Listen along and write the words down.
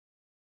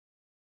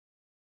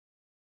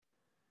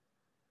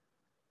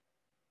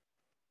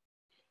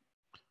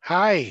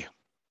Hi.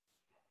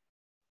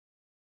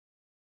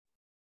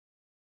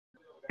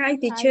 Hi,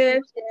 teacher.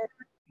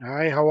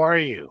 Hi, how are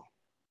you?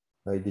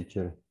 Hi,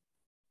 teacher.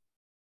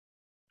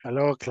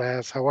 Hello,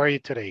 class. How are you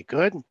today?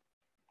 Good?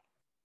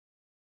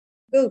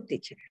 Good,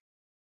 teacher.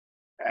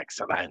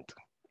 Excellent.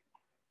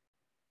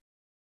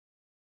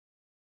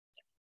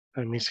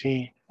 Let me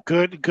see.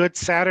 Good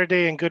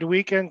Saturday and good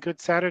weekend.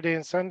 Good Saturday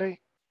and Sunday.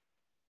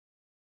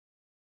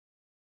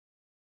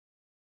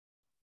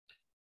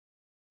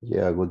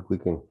 Yeah, good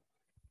weekend.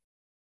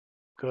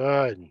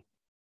 Good.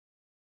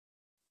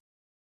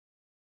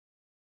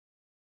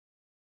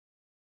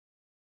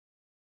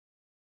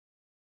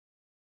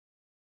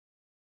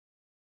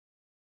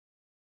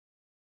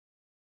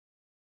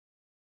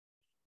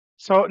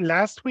 So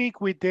last week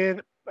we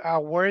did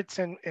words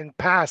in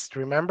past,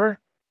 remember?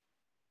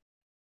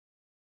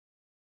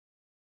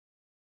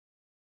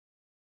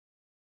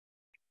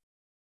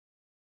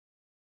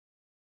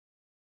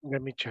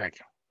 Let me check.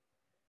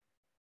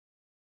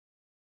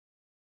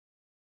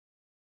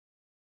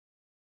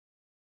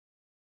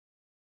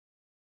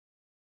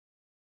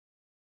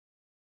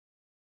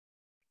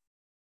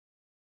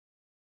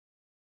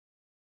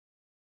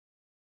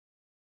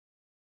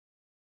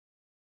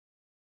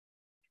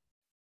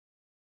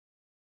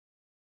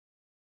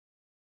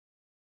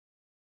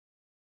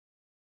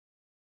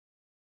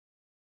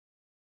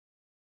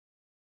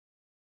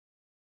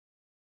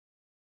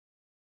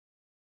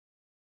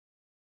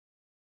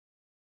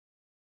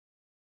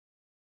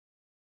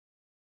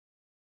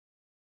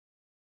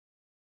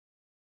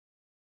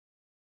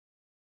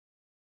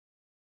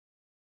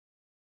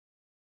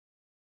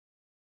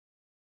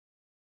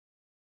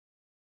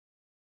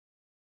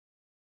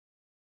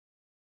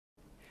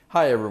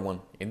 Hi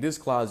everyone, in this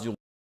class you'll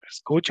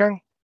 ¿Escuchan?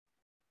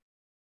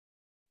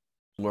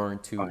 learn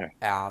to Okay.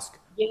 ask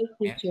Yes,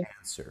 and teacher.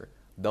 answer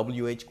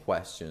WH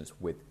questions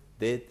with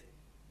did,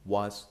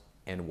 was,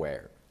 and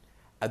where.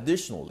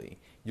 Additionally,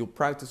 you'll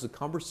practice a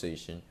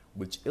conversation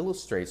which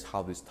illustrates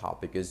how this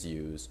topic is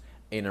used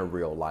in a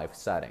real-life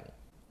setting.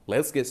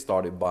 Let's get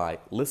started by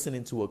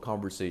listening to a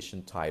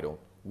conversation titled,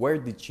 Where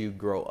Did You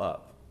Grow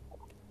Up?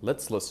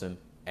 Let's listen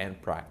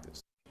and practice.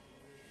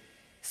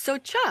 So,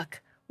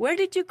 Chuck, where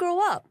did you grow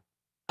up?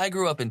 I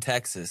grew up in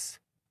Texas.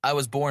 I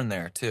was born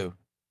there, too.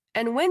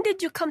 And when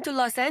did you come to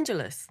Los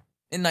Angeles?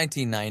 In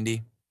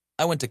 1990,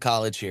 I went to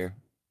college here.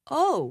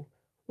 Oh,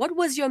 what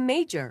was your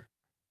major?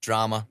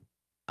 Drama.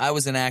 I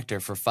was an actor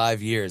for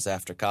 5 years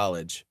after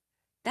college.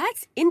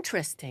 That's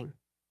interesting.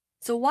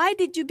 So, why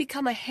did you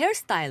become a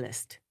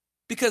hairstylist?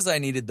 Because I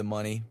needed the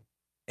money.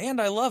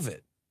 And I love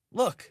it.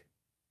 Look,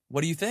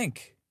 what do you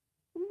think?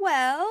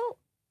 Well,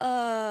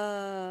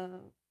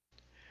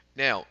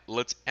 Now,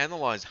 let's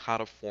analyze how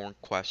to form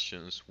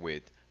questions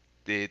with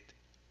did,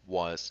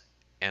 was,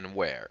 and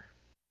where.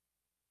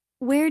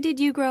 Where did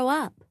you grow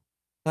up?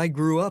 I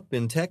grew up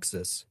in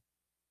Texas.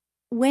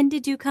 When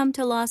did you come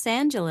to Los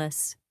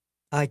Angeles?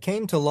 I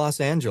came to Los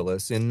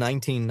Angeles in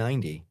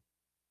 1990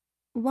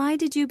 Why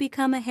did you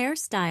become a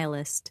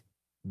hairstylist?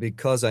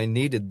 because I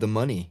needed the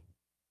money.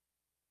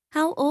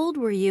 How old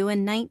were you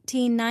in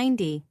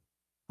 1990?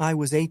 I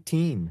was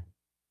 18.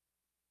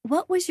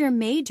 What was your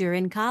major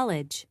in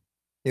college?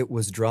 It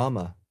was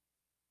drama.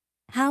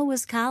 How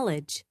was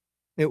college?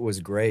 It was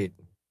great.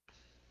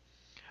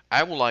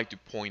 I would like to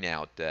point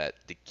out that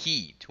the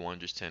key to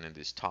understanding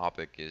this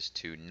topic is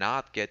to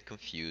not get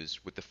confused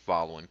with the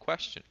following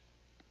question.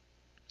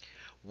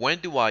 When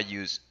do I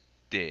use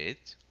did?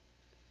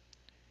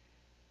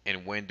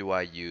 And when do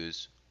I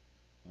use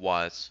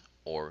was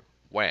or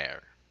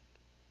where?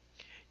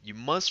 You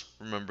must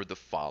remember the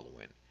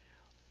following.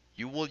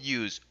 You will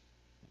use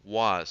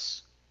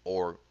was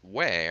or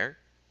where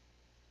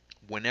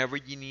whenever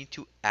you need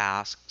to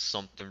ask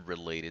something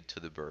related to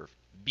the verb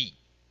be.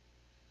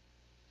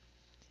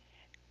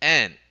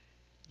 And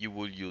you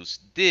will use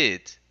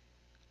did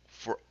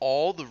for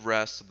all the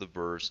rest of the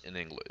verbs in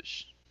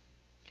English.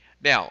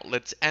 Now,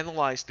 let's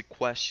analyze the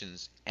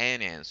questions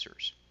and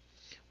answers.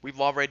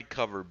 We've already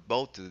covered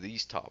both of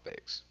these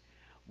topics.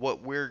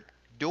 What we're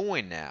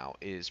doing now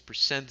is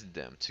presenting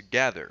them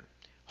together,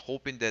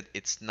 hoping that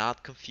it's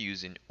not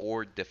confusing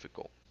or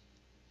difficult.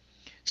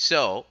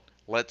 So,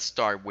 let's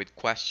start with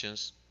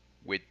questions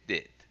with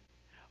did.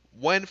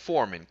 When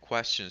forming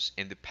questions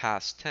in the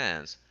past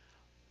tense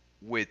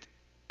with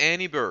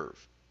any verb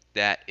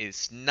that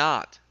is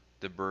not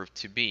the verb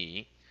to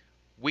be,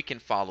 we can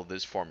follow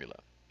this formula.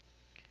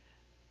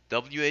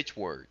 WH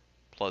word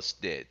plus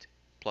did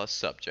plus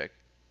subject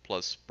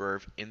plus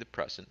verb in the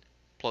present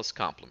plus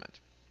complement.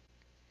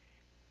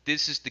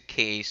 This is the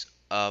case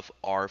of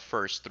our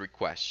first three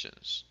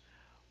questions.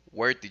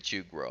 Where did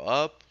you grow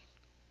up?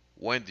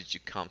 When did you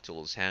come to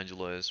Los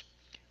Angeles?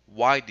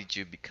 Why did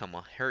you become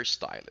a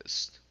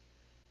hairstylist?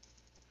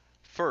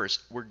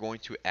 First, we're going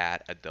to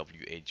add a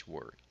WH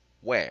word,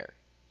 where.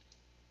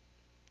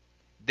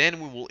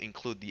 Then we will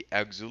include the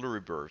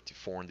auxiliary verb to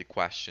form the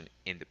question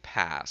in the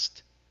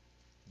past,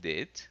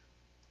 did.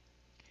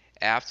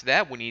 After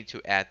that, we need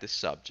to add the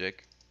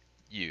subject,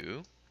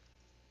 you.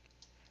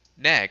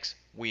 Next,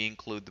 we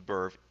include the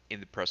verb in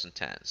the present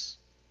tense.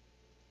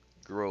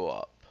 Grow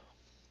up.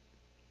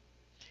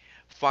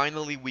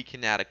 Finally, we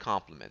can add a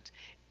complement.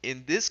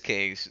 In this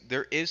case,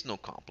 there is no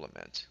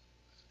complement.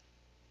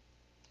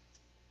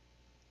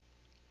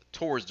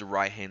 Towards the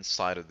right hand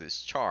side of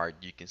this chart,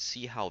 you can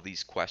see how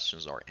these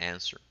questions are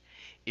answered.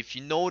 If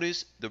you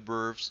notice, the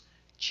verbs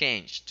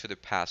change to the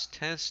past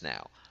tense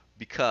now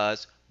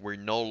because we're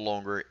no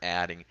longer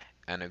adding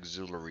an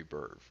auxiliary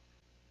verb.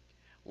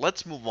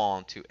 Let's move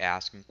on to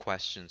asking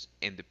questions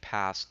in the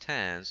past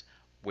tense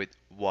with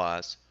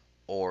was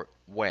or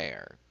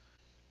where.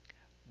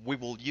 We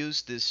will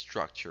use this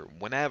structure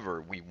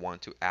whenever we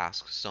want to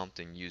ask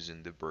something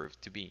using the verb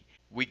to be.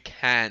 We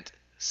can't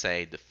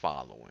say the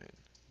following: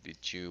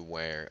 did you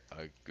were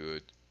a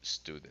good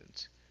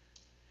student?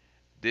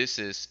 This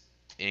is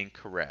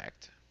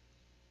incorrect.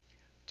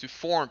 To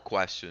form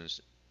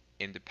questions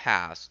in the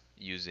past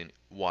using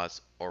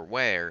was or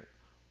where,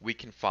 we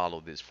can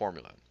follow this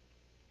formula.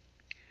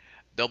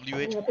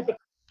 WH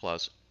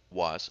plus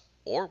was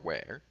or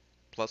where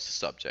plus the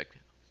subject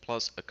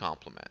plus a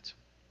complement.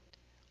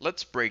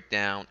 Let's break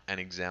down an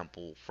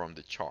example from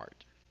the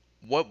chart.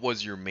 What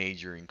was your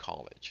major in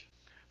college?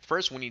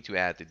 First, we need to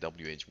add the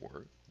WH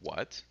word,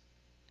 what.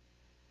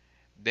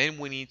 Then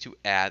we need to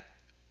add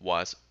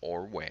was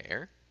or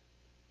where.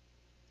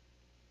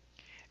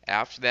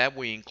 After that,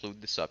 we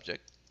include the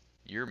subject,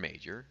 your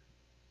major.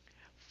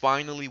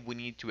 Finally, we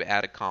need to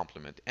add a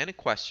complement and a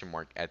question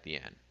mark at the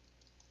end.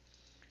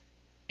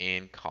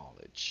 In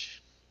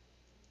college.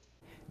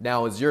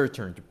 Now it's your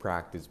turn to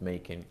practice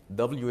making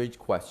WH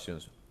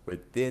questions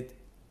with did,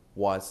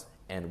 was,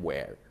 and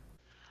where.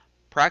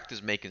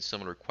 Practice making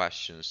similar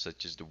questions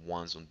such as the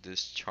ones on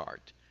this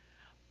chart,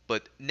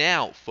 but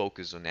now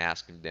focus on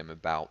asking them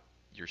about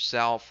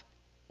yourself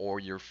or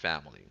your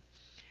family.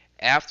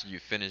 After you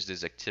finish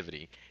this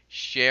activity,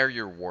 share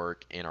your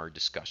work in our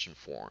discussion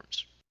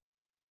forums.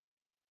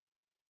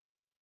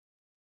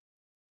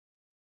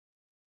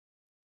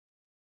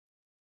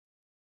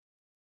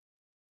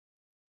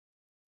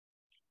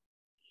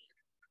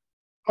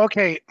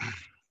 Okay,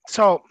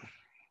 so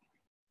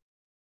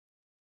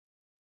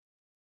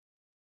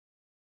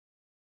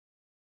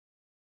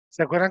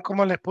 ¿se acuerdan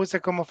cómo les puse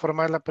cómo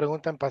formar la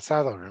pregunta en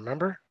pasado?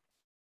 Remember?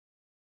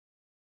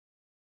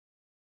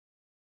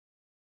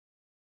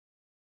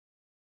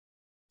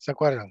 ¿Se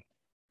acuerdan?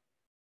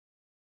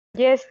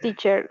 Yes,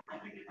 teacher.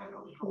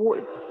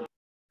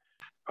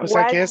 O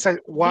sea que What esa,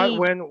 what, did-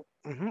 when,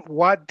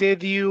 what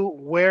did you,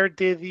 where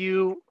did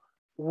you,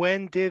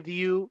 when did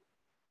you,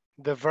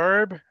 the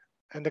verb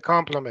and the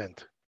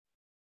complement.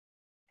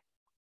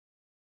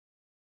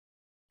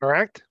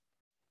 Correct?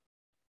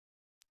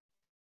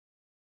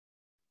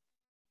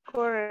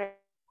 Correct.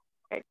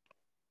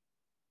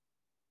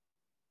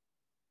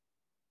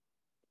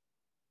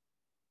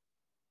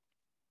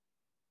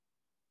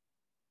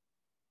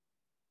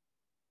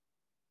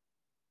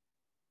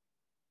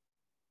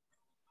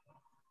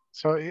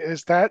 So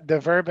is that the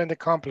verb and the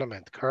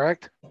complement,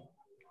 correct?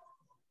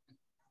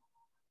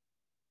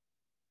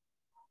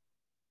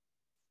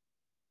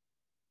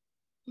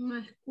 No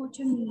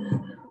escucho ni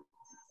nada.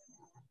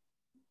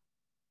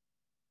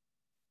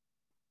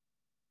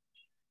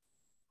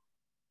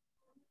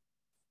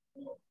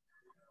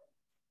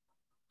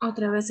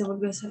 Otra vez se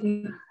volvió a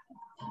salir.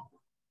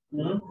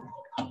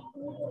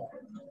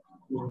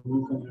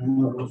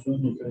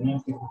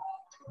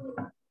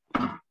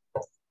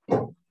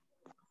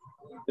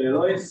 Te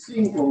doy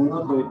 5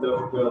 minutos y te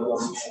recupero.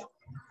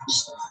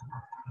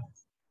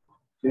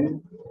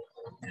 ¿Sí?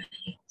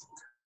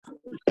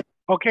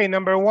 Okay,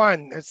 number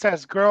one, it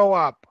says grow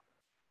up.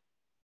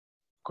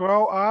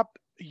 Grow up,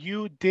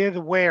 you did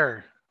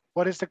where?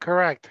 What is the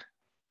correct?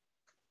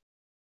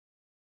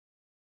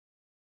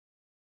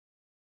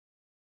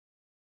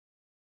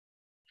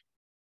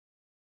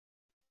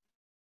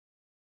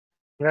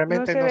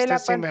 Realmente no sé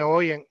si me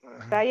oyen.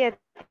 Pantalla,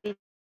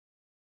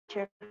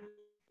 teacher.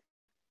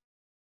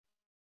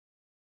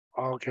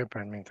 Okay,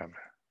 permítame.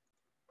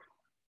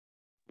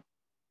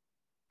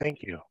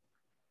 Thank you.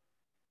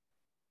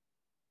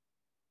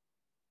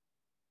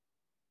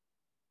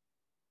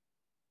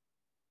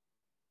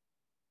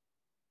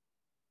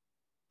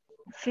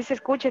 Sí se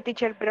escucha,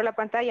 teacher, pero la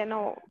pantalla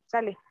no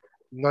sale.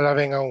 No la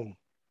ven aún.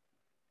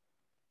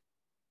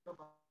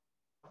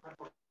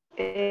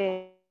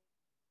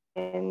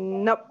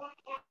 No.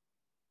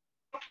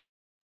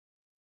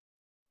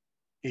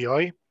 ¿Y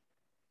hoy?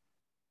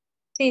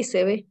 Sí,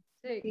 se ve.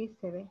 Sí,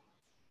 se ve.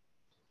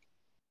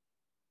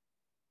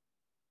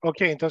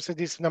 Okay, entonces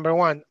dice number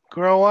one,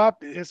 grow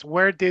up is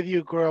where did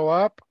you grow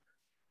up?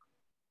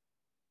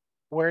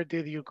 Where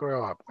did you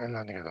grow up? En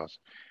la única dos.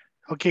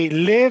 Okay,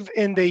 live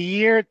in the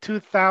year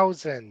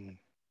 2000.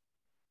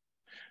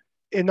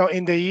 No,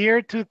 in the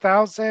year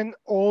 2000,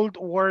 old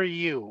were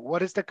you?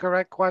 What is the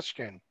correct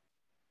question?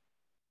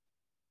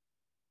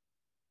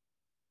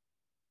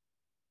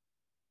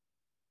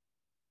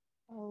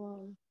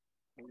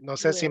 No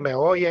sé si me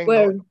oyen.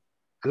 Where, No.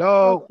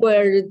 Hello.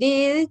 where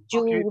did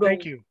you Okay, grow?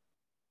 thank you.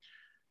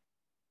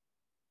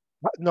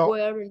 No.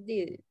 Where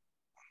did?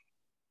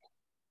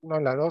 No,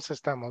 la dos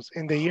estamos.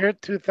 In the year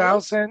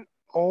 2000,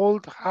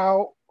 old,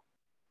 how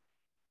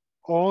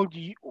old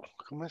you,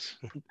 ¿cómo es?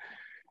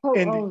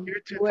 In the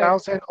year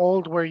 2000,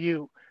 old were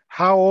you?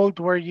 How old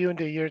were you in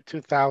the year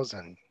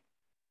 2000?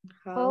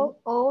 How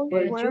old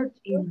were were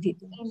you in the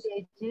in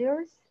the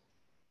years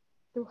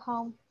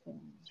 2000?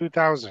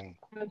 2000.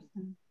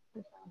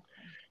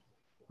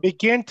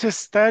 Begin to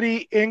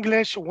study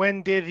English.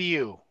 When did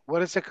you?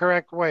 What is the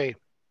correct way?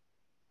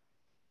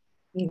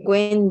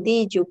 When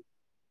did you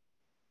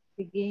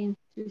Begin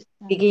to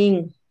study.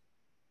 begin?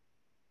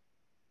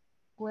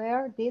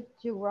 Where did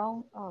you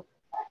grow up?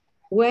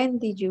 When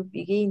did you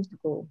begin to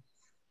go?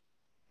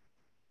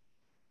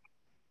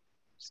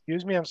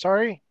 Excuse me, I'm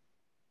sorry.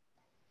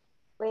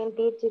 When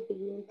did you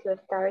begin to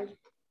study?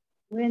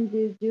 When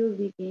did you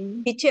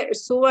begin? Teacher,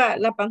 suba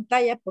la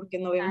pantalla porque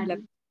no vemos la...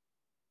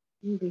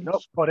 No,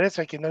 por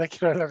eso aquí no le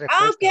quiero dar la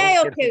Ah,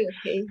 respuesta. ok.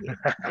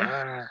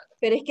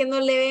 Pero es que no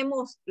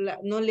leemos,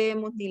 no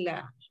leemos ni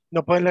la...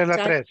 No puedes leer la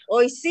chat. 3.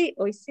 Hoy sí.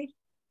 Hoy sí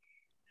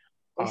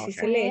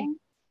se lee.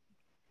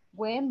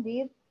 When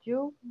did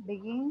you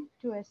begin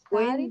to study?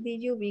 When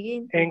did you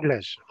begin to...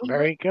 English.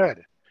 Very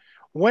good.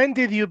 When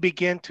did you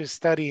begin to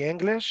study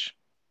English?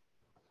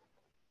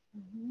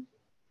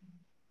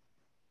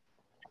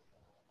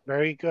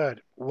 Very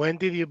good. When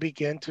did you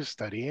begin to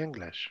study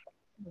English?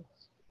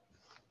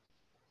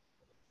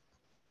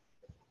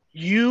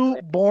 You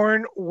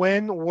born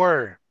when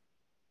were?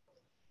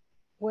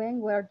 When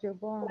were you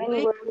born?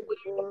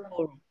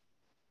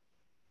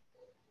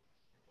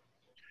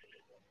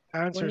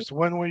 Answers,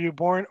 when were you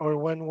born or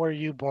when were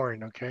you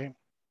born, okay?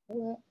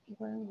 When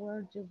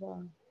were you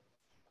born?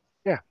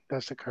 Yeah,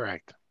 that's the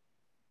correct.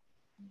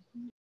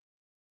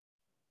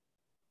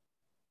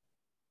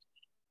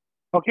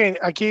 Okay,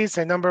 aquí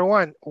dice number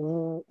 1.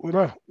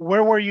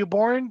 Where were you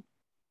born?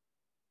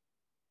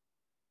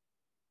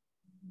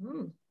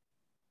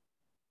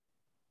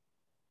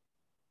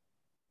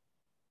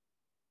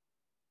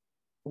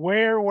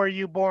 Where were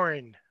you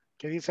born?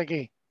 ¿Qué dice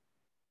aquí?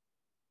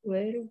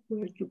 Where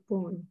were you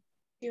born?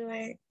 ¿Tú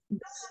En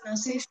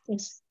naciste?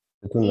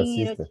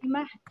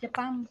 Hiroshima,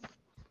 Japan.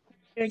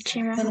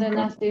 ¿Dónde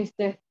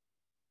naciste?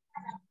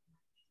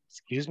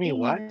 Excuse me,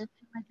 what?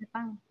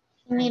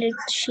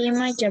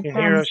 Hiroshima, In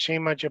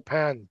Hiroshima,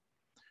 Japan.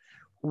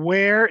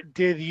 Where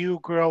did you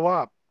grow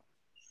up?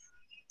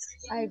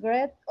 I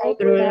grew up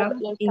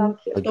in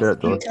I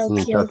graduated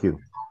in Tokyo.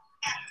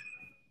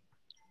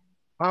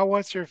 How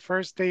was your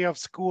first day of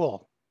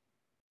school?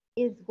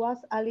 It was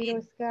a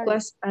little scary.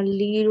 Was a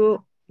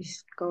little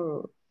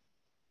scary.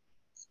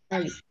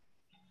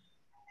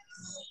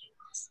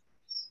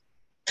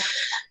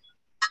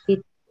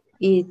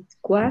 It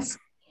was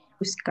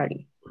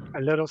scary. A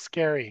little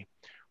scary.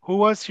 Who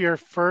was your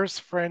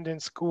first friend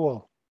in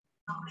school?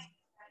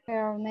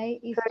 Her name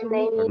is Her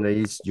name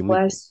is Yumiko.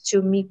 Was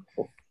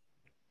Yumiko.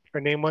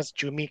 Her name was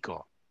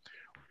Jumiko.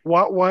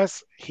 What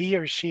was he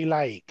or she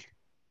like?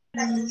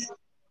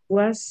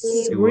 Was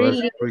She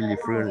really was really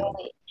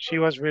friendly. She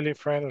was really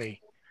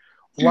friendly.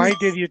 Why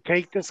did you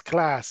take this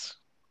class?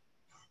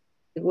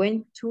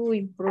 went to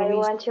improve. I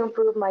want to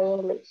improve my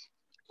English.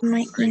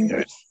 My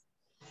English.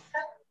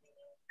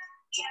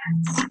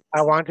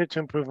 I wanted to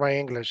improve my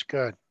English.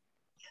 Good.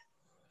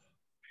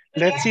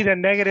 Let's see the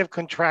negative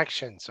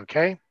contractions,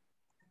 okay?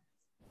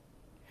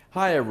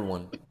 Hi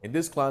everyone. In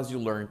this class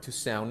you'll learn to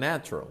sound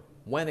natural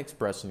when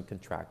expressing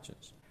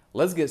contractions.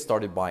 Let's get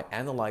started by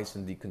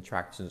analyzing the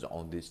contractions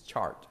on this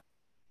chart.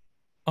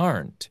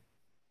 Aren't,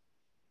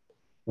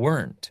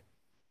 weren't,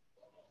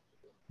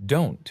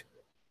 don't,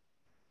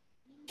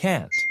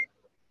 can't.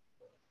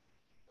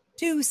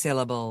 2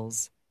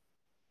 syllables.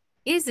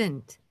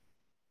 Isn't,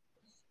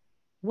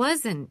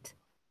 wasn't,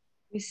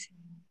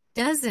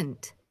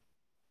 doesn't,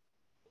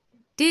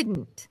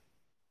 didn't.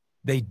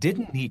 They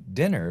didn't eat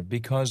dinner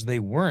because they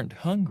weren't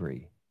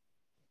hungry.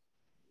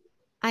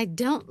 I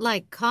don't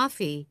like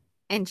coffee,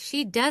 and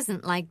she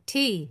doesn't like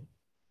tea.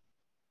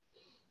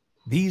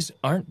 These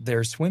aren't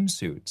their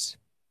swimsuits.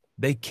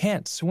 They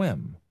can't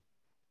swim.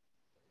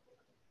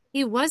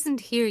 He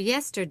wasn't here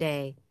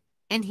yesterday,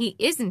 and he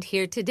isn't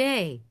here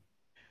today.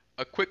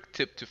 A quick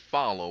tip to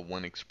follow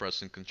when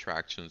expressing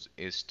contractions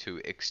is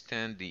to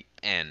extend the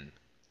N.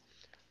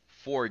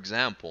 For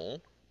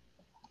example,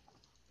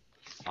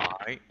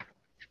 I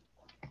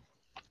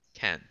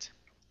can't.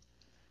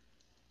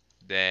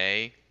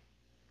 They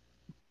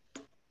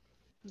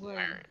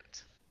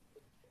weren't.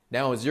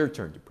 Now it's your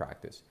turn to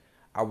practice.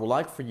 I would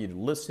like for you to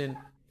listen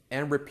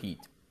and repeat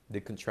the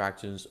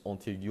contractions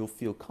until you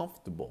feel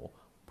comfortable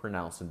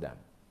pronouncing them.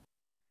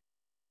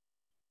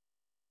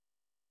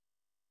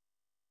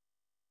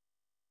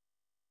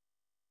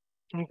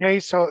 Okay,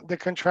 so the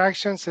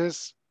contractions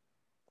is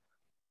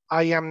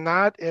I am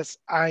not is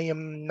I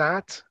am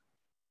not.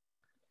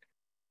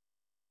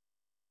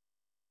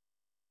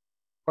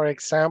 For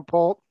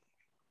example,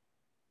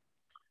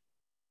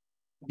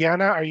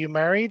 Diana, are you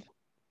married?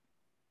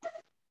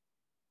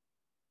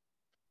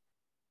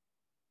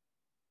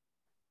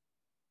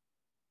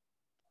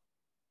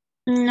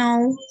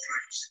 No.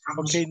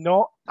 Okay,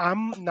 no,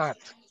 I'm not.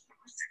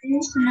 No,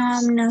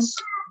 I'm not.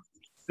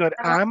 Good.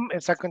 Am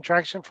is a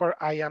contraction for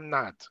I am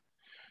not.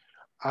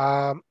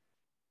 Ana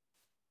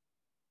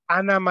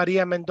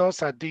Maria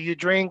Mendoza, do you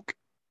drink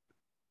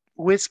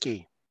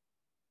whiskey?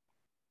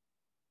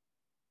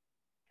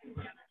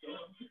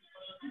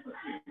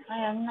 I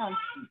am not.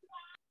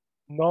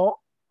 No,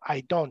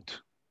 I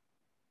don't.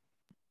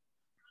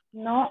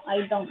 No,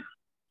 I don't.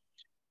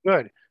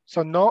 Good.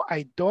 So no,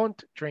 I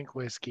don't drink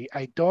whiskey.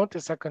 I don't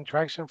is a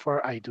contraction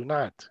for I do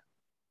not.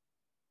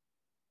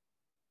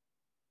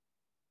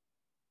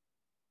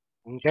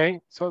 Okay,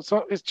 so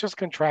it's just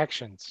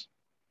contractions.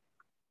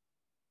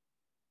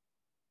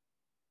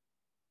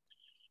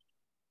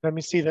 Let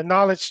me see the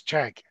knowledge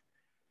check.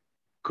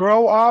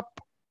 Grow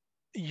up,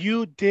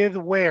 you did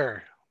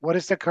where? What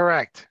is the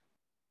correct?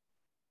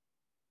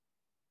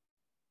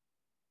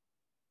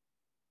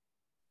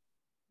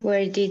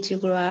 Where did you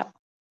grow up?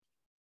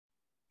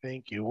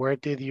 Thank you. Where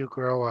did you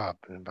grow up?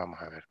 Vamos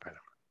a ver, espera.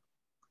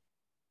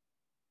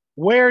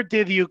 Where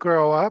did you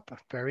grow up?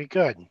 Very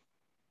good.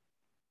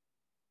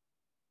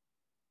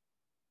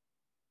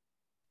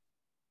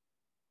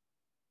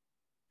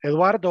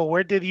 Eduardo,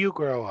 where did you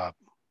grow up?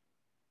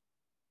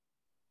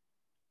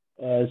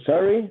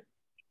 Sorry?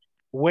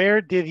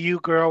 Where did you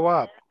grow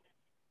up?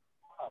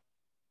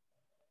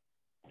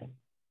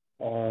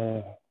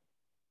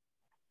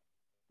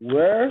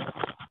 Where?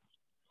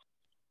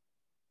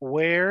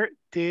 Where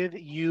did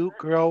you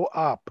grow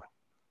up?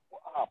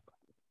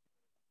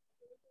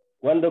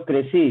 Cuando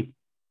crecí.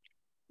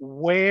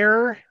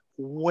 Where,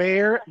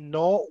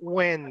 no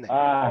when.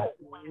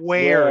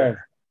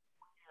 Where?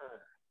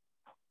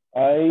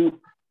 I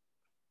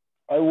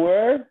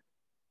where?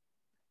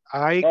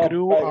 I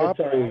grew up.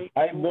 Sorry.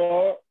 I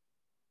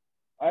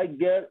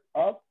get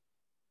up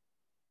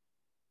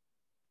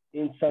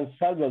in San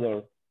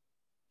Salvador.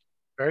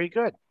 Very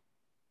good.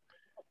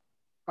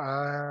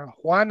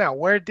 Juana,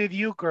 where did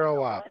you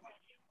grow up?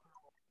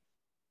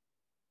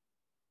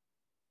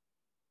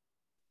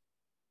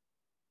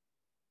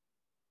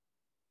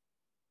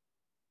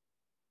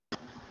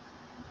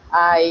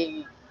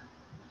 I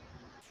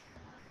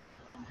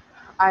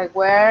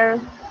wear.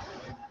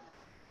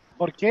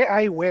 ¿Por qué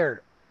I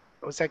where?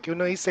 O sea que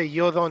uno dice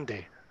yo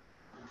dónde.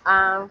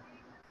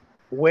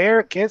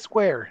 Where, ¿qué es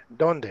where?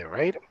 ¿Dónde,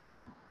 right?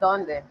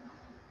 ¿Dónde?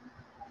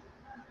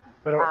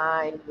 Pero,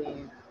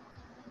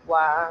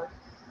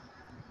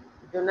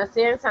 yo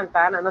nací en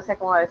Santa Ana, no sé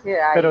cómo decir.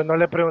 pero no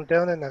le pregunté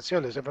dónde nació,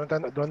 le estoy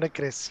preguntando dónde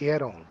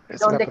crecieron.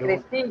 Esa ¿Dónde es la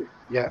pregunta. crecí?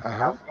 Yeah,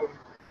 ajá.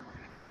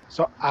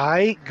 So,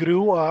 I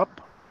grew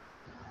up.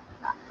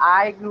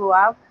 I grew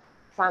up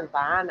Santa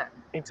Ana.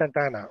 En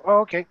Santa Ana.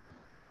 Oh, ok.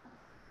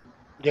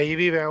 Y ahí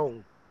vive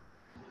aún.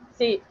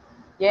 Sí,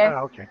 yes.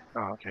 Ah, ok.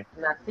 Ah, ok.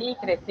 Nací,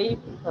 crecí.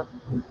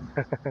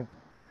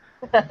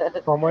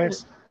 ¿Cómo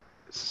es?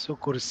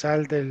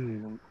 Sucursal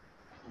del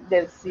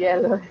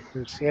cielo.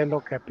 Del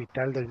cielo,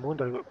 capital del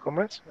mundo.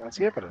 ¿Cómo es?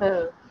 Así es,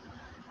 ¿verdad?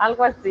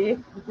 Algo así.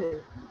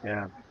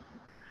 Yeah.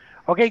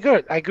 Okay,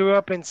 good. I grew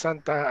up in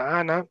Santa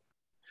Ana.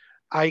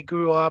 I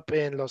grew up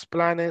in Los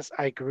Planes.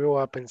 I grew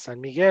up in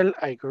San Miguel.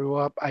 I grew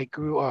up.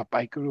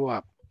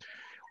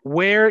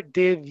 Where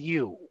did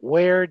you?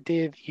 Where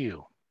did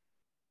you?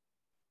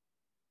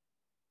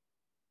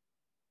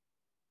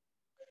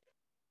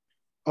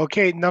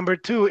 Okay, number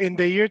 2. In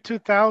the year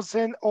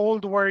 2000,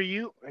 old were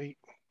you?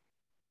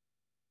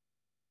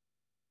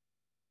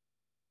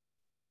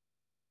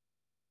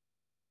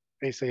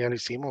 Ese ya lo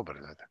hicimos,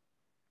 ¿verdad?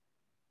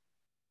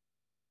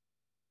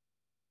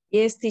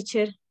 Yes,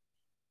 teacher.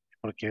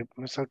 ¿Por qué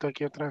me salto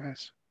aquí otra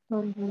vez?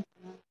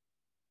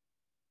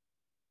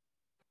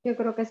 Yo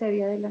creo que se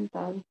había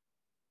adelantado.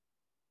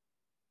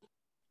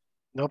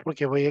 No,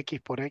 porque voy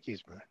X por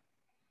X, ¿verdad?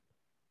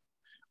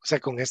 O sea,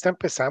 con esta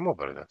empezamos,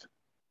 ¿verdad?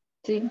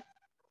 Sí.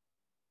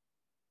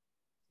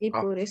 Y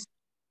Oh. por eso.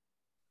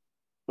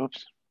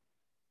 Oops.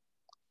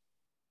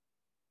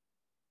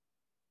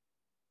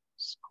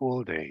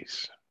 School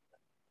days.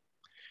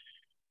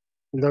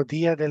 Los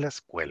días de la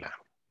escuela.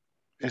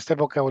 Este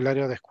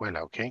vocabulario de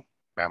escuela, ¿ok?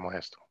 Veamos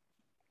esto.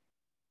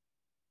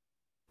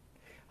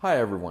 Hi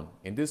everyone,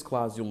 in this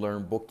class you'll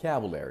learn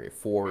vocabulary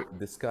for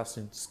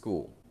discussing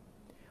school.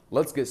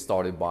 Let's get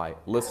started by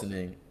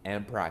listening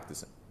and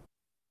practicing.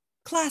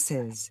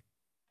 Classes.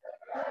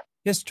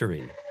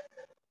 History.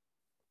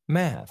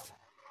 Math.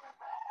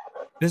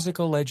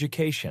 Physical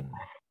education.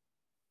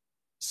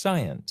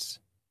 Science.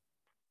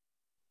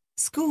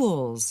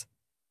 Schools.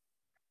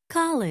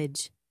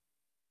 College.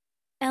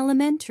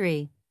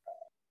 Elementary.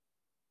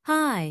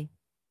 High.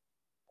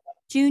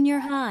 Junior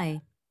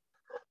high.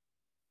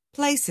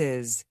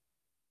 Places.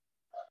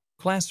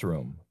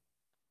 Classroom.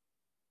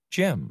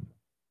 Gym.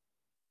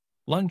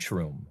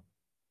 Lunchroom.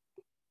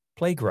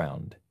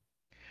 Playground.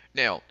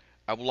 Now,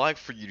 I would like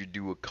for you to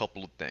do a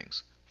couple of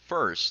things.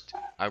 First,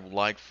 I would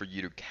like for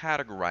you to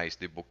categorize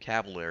the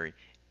vocabulary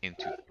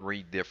into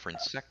 3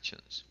 different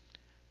sections: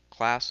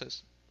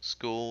 classes,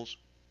 schools,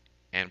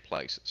 and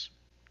places.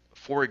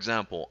 For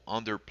example,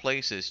 under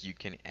places you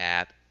can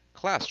add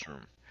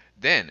classroom.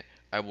 Then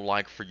I would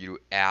like for you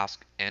to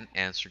ask and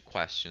answer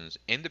questions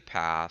in the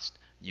past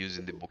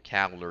using the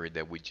vocabulary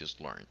that we just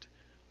learned.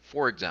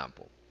 For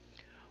example,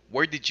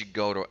 where did you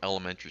go to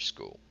elementary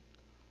school?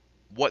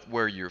 What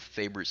were your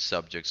favorite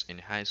subjects in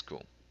high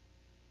school?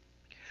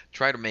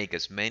 Try to make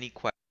as many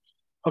questions.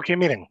 Ok,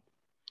 miren.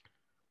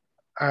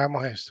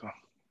 Hagamos esto.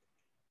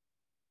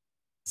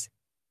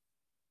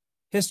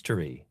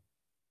 History,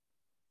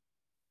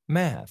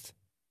 math,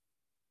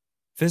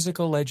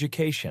 physical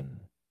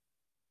education,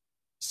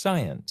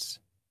 science,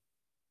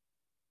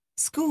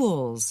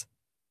 schools,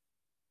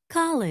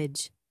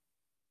 college,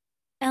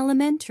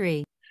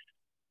 elementary,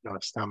 No,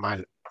 está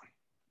mal.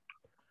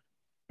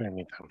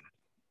 Permítame.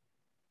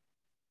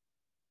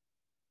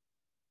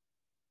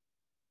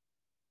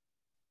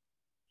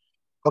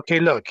 Okay,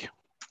 look.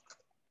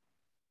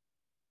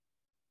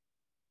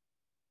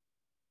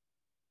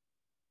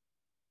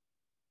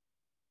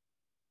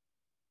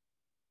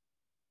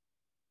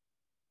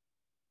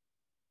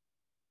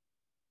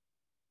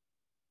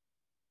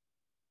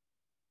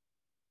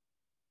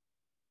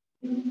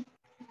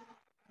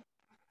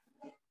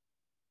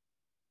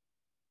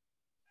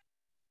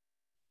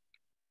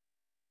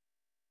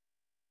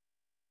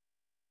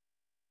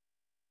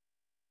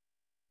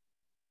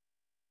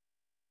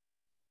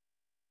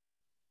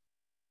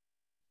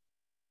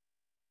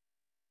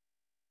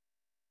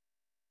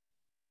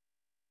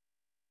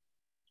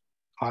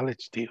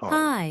 College dijo.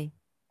 high,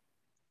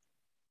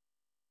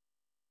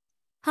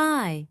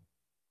 high,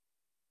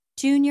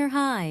 junior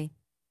high,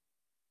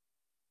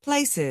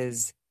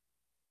 Places.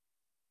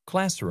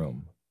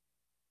 classroom,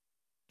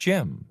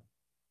 gym,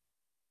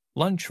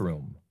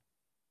 lunchroom,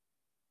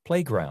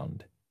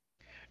 playground.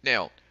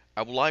 Now,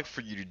 I would like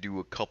for you to do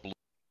a couple.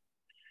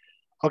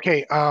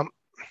 Ok,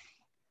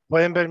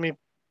 pueden ver mi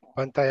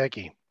pantalla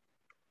aquí.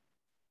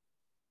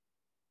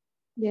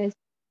 Yes.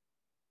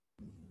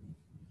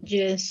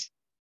 Yes.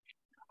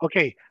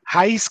 Ok,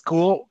 high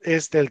school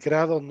es del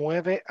grado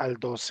 9 al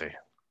 12.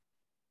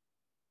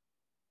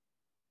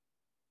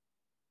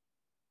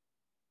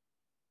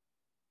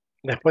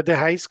 Después de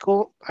high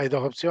school hay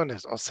dos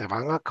opciones, o se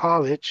van a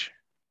college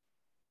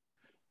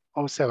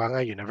o se van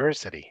a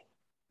university.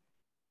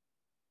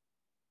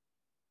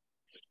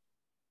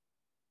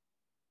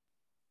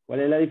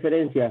 ¿Cuál es la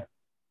diferencia?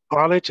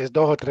 College es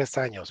 2 o 3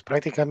 años.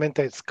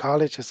 Prácticamente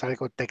college es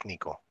algo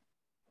técnico.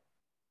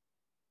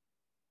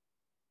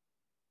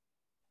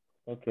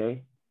 Ok.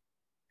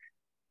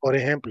 Por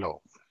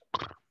ejemplo,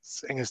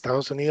 en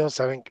Estados Unidos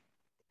saben que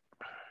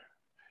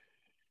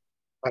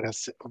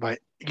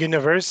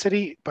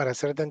university, para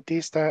ser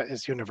dentista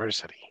es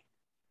university.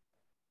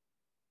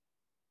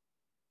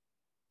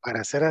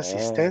 Para ser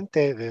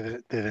asistente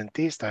de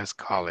dentista es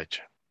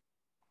college.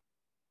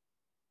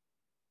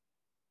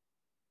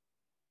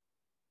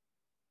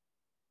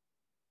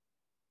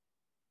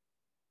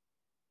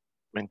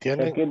 ¿Me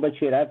entienden? ¿Qué es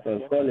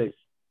bachillerato? College.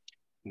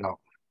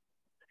 No.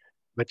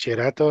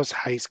 Bachillerato es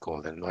high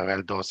school, del 9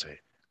 al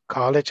 12.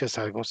 College es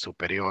algo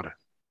superior.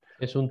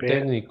 Es un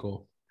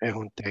técnico. Es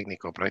un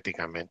técnico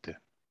prácticamente.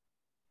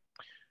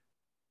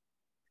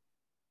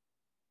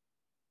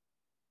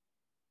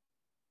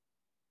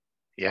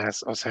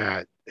 Yes, o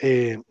sea,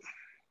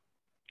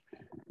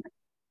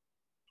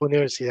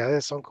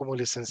 universidades son como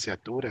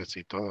licenciaturas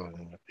y todo.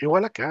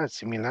 Igual acá,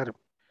 similar.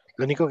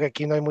 Lo único que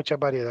aquí no hay muchas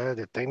variedades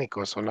de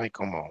técnicos, solo hay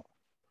como...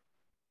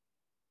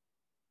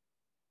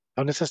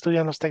 ¿Dónde se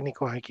estudian los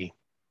técnicos aquí?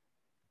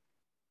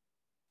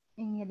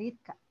 En el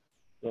ITCA.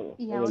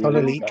 Y ahora Solo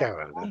el vamos ICA,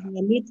 ¿verdad? En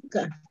el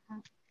ITCA.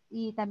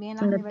 Y también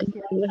las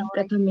universidades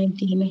ahora también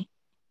tiene.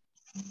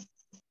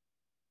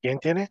 ¿Quién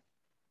tiene?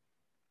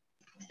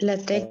 La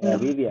La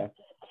Lidia.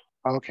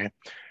 Ah, ok.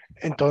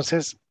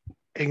 Entonces,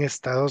 en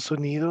Estados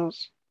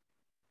Unidos,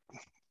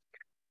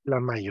 la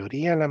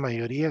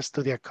mayoría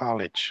estudia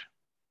college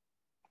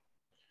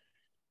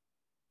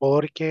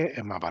porque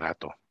es más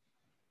barato.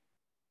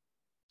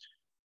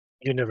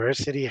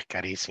 University es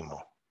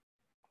carísimo.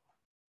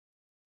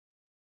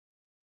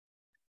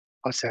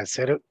 O sea,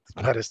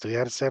 para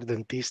estudiar ser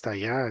dentista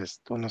ya,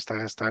 uno está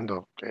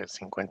gastando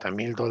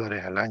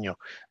 $50,000 al año.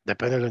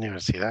 Depende de la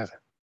universidad.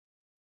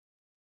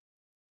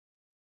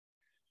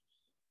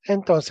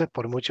 Entonces,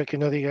 por mucho que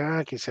uno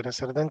diga, quisiera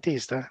ser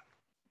dentista,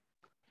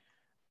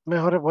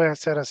 mejor voy a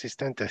ser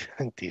asistente de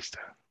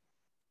dentista.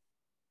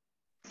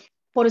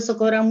 Por eso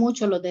cobran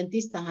mucho los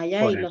dentistas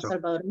allá Por y los eso,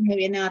 salvadoreños me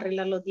vienen a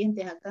arreglar los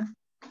dientes acá.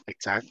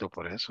 exacto,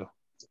 por eso.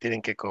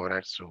 Tienen que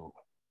cobrar su...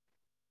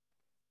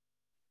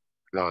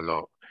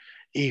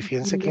 Y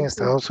fíjense que en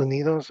Estados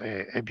Unidos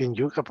es bien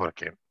yuca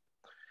porque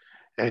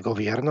el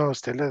gobierno a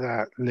usted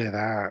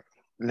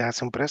le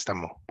hace un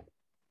préstamo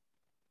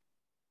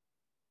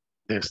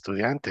de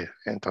estudiante.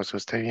 Entonces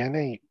usted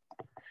viene y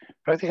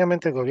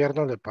prácticamente el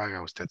gobierno le paga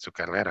a usted su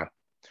carrera.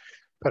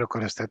 Pero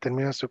cuando usted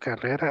termina su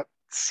carrera,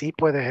 sí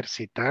puede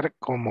ejercitar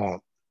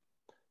como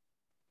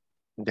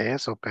de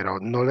eso, pero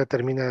no le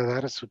termina de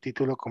dar su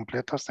título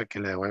completo hasta que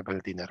le devuelva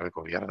el dinero al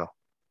gobierno.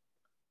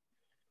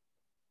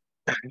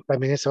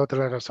 También es otra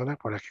de las razones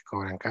por las que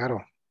cobran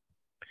caro.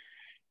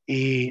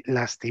 Y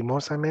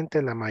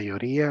lastimosamente la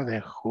mayoría de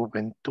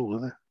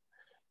juventud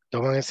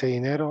toman ese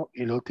dinero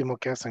y lo último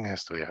que hacen es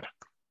estudiar.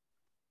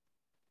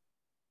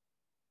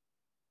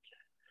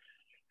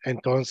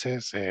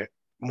 Entonces,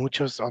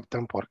 muchos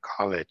optan por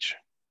college.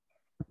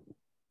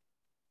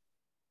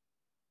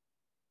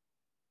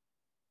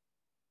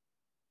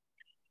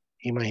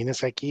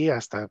 Imagínense aquí,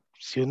 hasta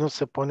si uno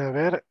se pone a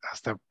ver,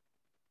 hasta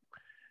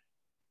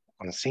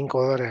con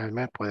 $5 al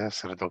mes puede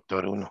ser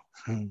doctor uno.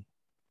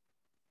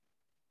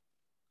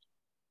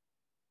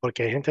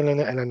 Porque hay gente en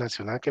la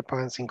nacional que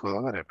pagan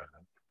 $5, ¿verdad?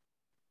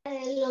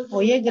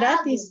 Hoy es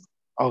gratis.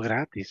 O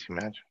gratis,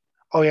 imagínate.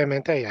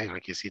 Obviamente ahí hay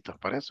requisitos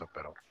para eso,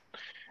 pero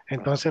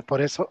entonces por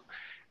eso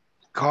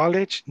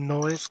college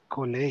no es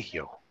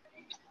colegio.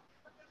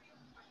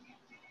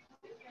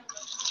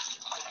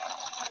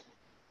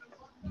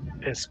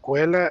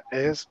 Escuela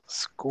es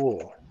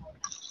school.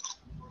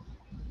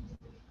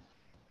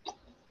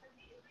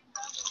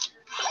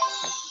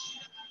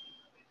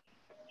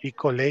 Y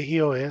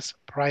colegio es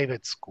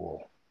private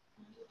school.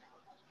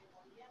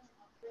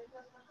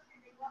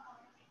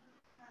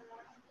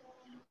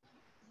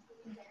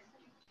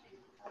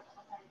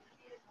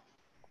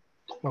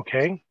 ¿Ok?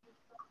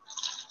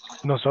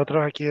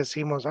 Nosotros aquí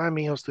decimos,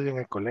 mi hijo estudia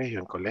en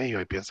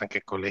colegio, y piensan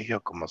que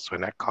colegio, como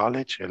suena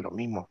college, es lo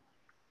mismo.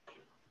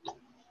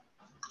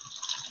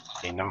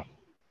 Y no.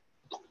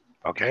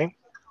 ¿Ok?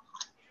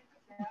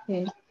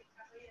 Okay.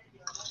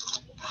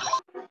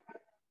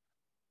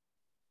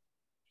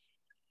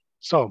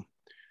 So,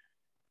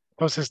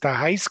 entonces está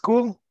high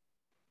school,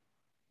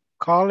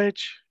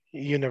 college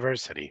y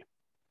university. O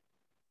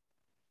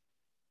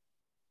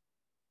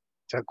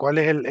sea, ¿cuál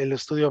es el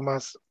estudio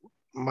más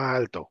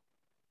alto?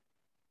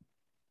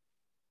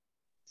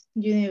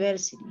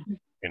 University.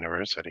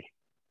 University.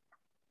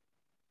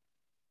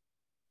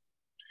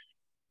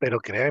 Pero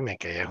créeme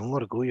que es un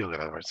orgullo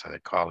graduarse de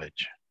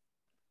college.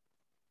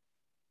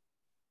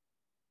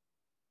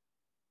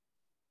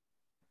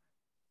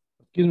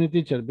 Excuse me,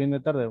 teacher, viene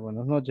tarde,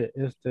 buenas noches.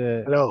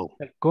 Hello.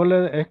 El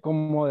cole es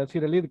como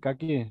decir el IDCA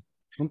aquí,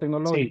 un Sí,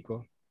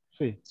 tecnológico.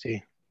 Sí,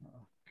 sí.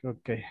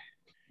 ok.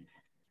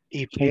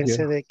 Y Thank you.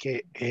 piense de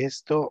que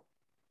esto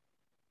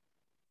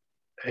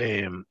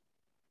les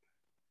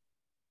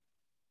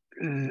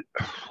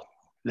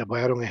voy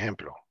a dar un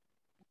ejemplo.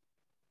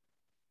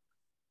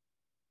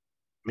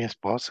 Mi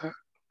esposa,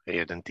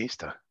 ella es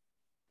dentista.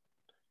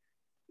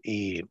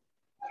 Y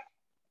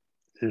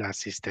la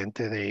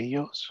asistente de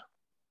ellos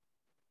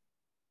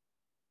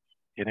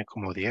tiene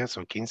como 10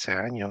 o 15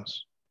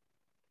 años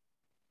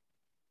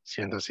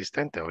siendo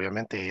asistente.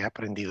 Obviamente ella ha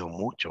aprendido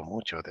mucho,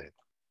 mucho de,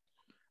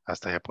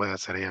 hasta ya puede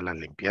hacer ella las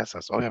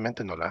limpiezas.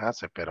 Obviamente no las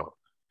hace, pero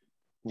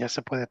ya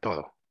se puede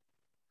todo.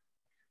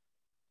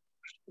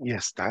 Y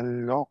está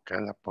loca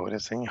la pobre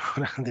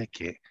señora de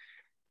que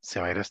se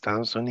va a ir a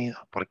Estados Unidos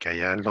porque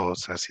allá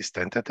los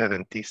asistentes de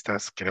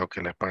dentistas creo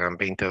que le pagan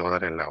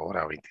 $20 la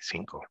hora,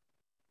 25.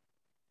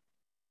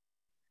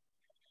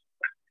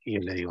 Y yo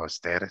le digo,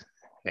 Esther,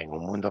 en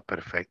un mundo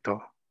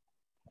perfecto,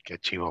 qué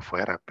chivo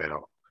fuera,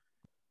 pero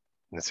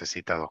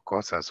necesita dos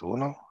cosas.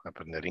 Uno,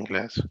 aprender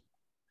inglés.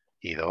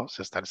 Y dos,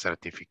 estar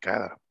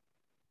certificada.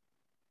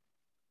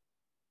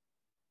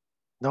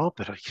 No,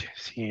 pero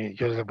sí,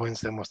 yo les voy a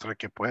demostrar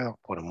que puedo.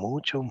 Por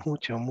mucho,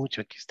 mucho,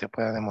 mucho que usted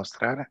pueda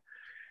demostrar,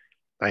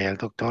 allá el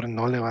doctor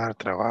no le va a dar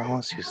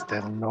trabajo si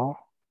usted no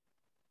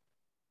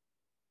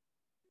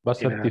Va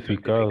tiene la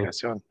certificado.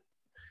 certificación.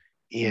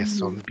 Y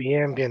son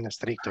bien, bien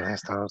estrictos en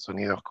Estados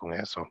Unidos con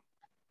eso.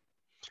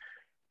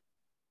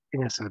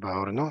 En El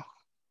Salvador no.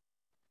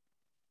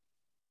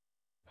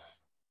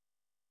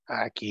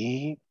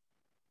 Aquí,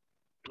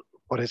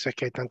 por eso es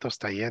que hay tantos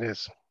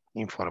talleres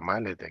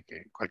informales de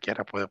que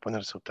cualquiera puede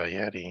poner su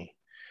taller y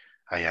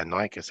allá no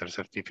hay que ser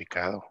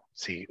certificado.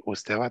 Si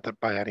usted va a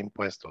pagar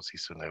impuestos y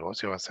su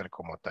negocio va a ser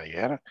como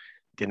taller,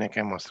 tiene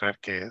que mostrar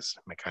que es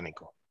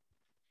mecánico.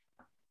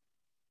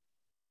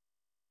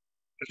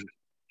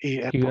 Y,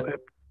 Y,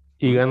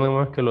 y ganan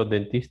más que los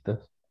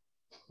dentistas.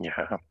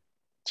 ya,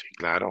 sí,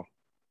 claro.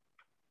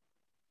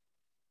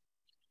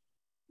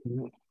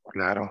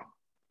 Claro.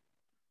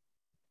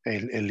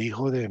 El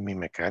hijo de mi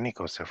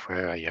mecánico se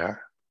fue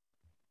allá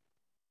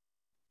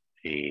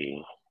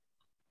y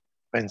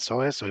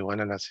pensó eso, igual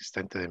el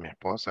asistente de mi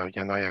esposa,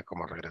 ya no haya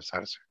cómo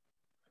regresarse.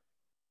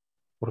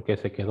 Porque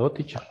se quedó,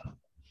 teacher.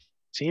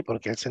 Sí,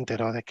 porque él se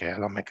enteró de que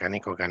los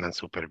mecánicos ganan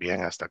súper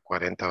bien, hasta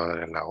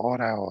 $40 la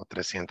hora o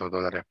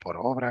 $300 por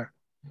obra.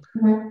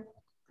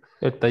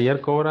 El taller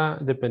cobra,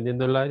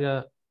 dependiendo del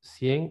área,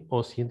 100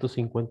 o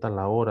 150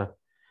 la hora.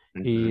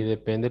 Y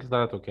depende del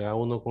trato que haga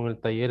uno con el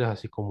taller, es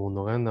así como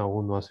uno gana o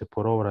uno hace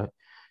por obra.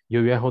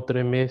 Yo viajo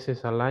 3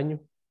 meses al año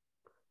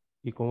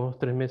y con esos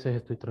 3 meses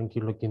estoy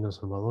tranquilo aquí en El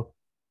Salvador.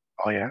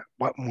 Oye,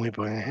 muy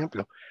buen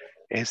ejemplo.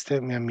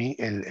 Mi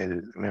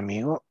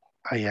amigo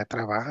allá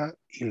trabaja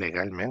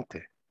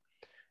ilegalmente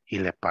y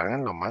le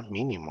pagan lo más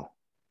mínimo.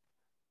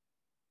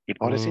 Y Mm,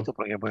 pobrecito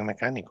porque es buen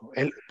mecánico.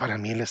 Para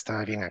mí él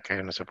estaba bien acá,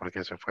 yo no sé por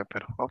qué se fue,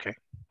 pero ok.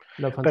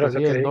 la Pero lo fantasía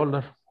que del digo,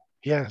 dólar.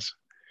 yes.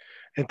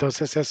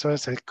 Entonces eso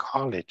es el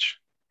college.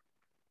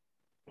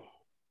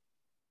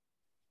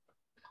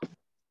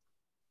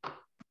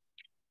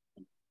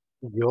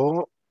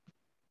 Yo,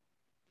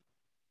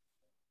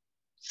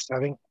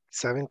 ¿saben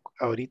 ¿Saben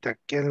ahorita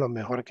qué es lo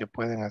mejor que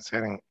pueden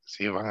hacer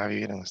si van a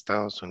vivir en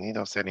Estados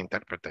Unidos? Ser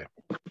intérprete.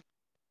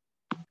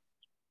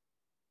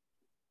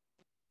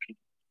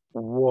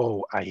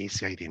 Wow, ahí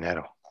sí hay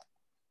dinero.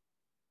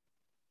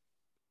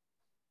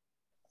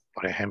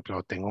 Por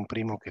ejemplo, tengo un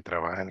primo que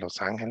trabaja en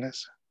Los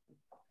Ángeles,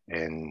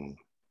 en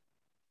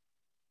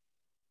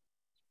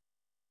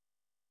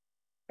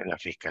la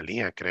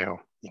fiscalía,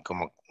 creo. Y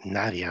como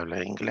nadie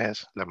habla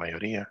inglés, la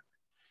mayoría,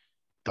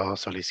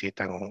 todos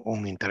solicitan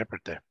un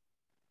intérprete.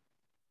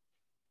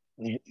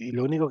 Y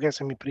lo único que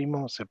hace mi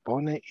primo, se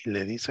pone y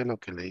le dice lo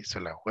que le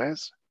dice la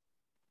juez,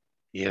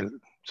 y él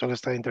solo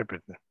está de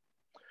intérprete.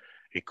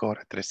 Y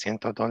cobra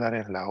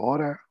 $300 la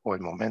hora o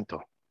el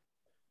momento.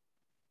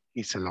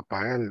 Y se lo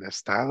paga el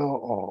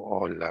Estado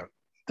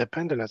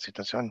depende de la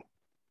situación.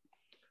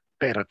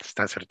 Pero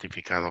está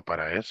certificado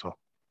para eso.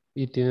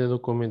 Y tiene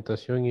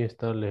documentación y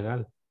está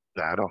legal.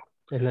 Claro.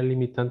 Es la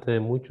limitante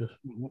de muchos.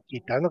 Y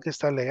tanto que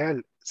está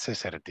legal, se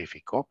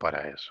certificó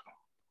para eso.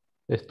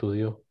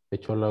 Estudió,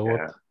 echó la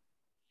gota.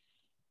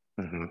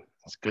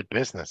 It's good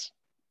business.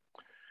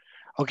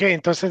 Okay,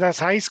 entonces that's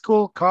high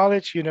school,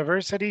 college,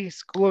 university,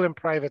 school, and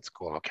private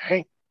school,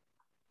 okay?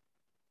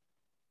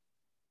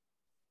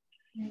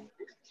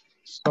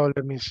 So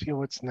let me see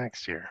what's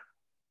next here.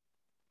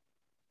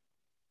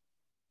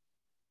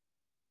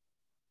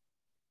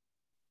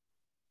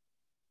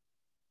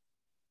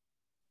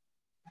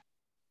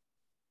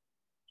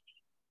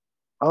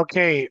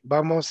 Ok,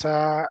 vamos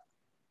a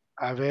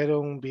ver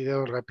un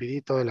video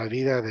rapidito de la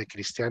vida de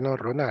Cristiano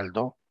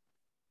Ronaldo.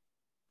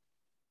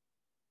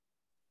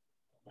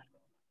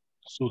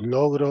 Sus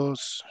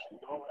logros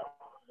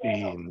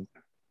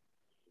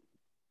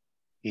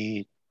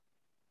y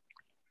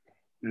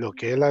lo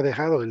que él ha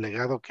dejado, el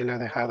legado que él ha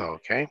dejado,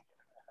 ¿ok?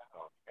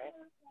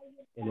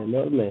 El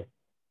enorme.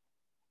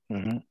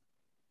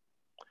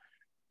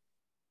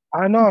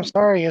 Ah, no, I'm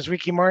sorry, it's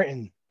Ricky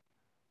Martin.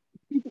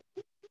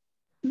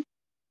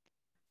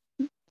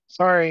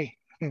 Sorry.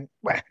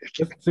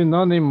 Es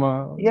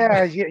sinónimo.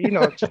 Yeah, you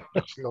know,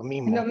 lo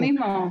mismo. Lo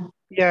mismo.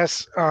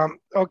 Yes,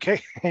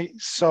 okay,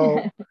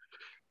 so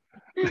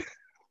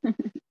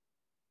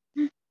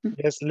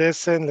let's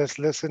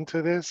listen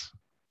to this,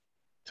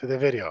 to the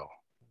video.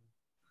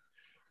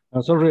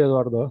 No, sorry,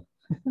 Eduardo.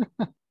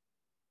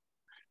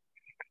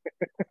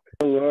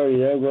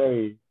 Don't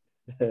worry.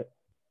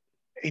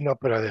 Y no,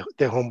 pero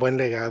dejó un buen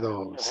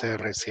legado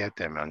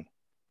CR7, man.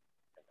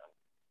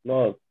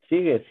 No,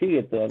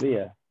 sigue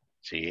todavía.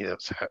 Sí, o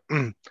sea,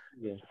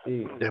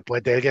 Sí.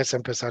 después de él ya se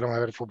empezaron a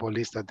ver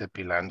futbolistas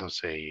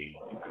depilándose y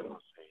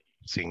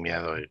sin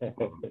miedo, y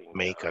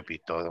make-up y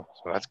todo.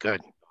 So that's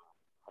good.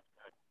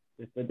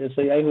 Después de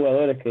eso ya hay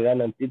jugadores que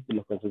ganan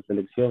títulos con su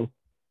selección.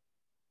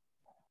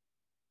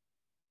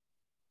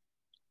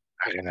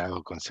 Ha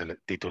ganado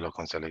títulos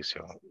con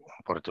selección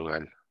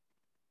Portugal.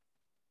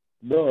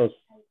 2.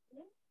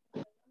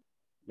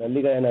 La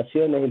Liga de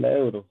Naciones y la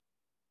Euro.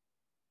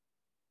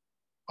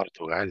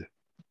 Portugal.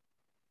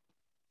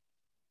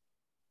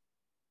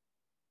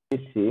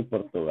 Sí,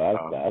 Portugal,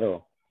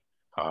 claro.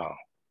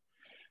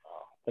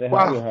 3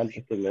 años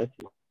antes que Messi.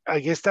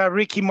 Aquí está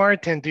Ricky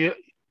Martin.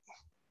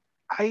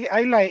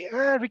 I like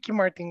Ricky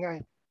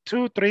Martin.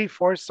 2, 3,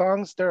 4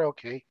 songs, they're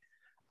okay.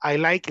 I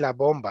like La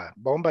Bomba.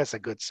 Bomba is a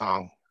good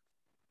song.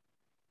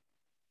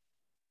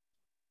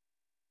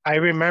 I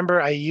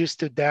remember I used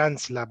to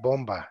dance La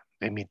Bomba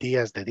de mis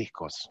días de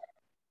discos.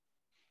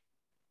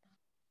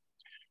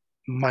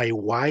 My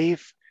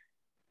wife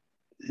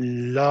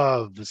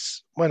loved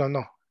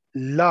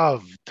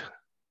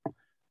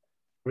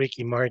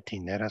Ricky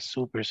Martin. Era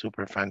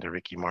super fan de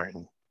Ricky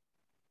Martin.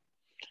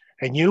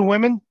 And you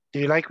women, do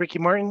you like Ricky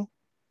Martin?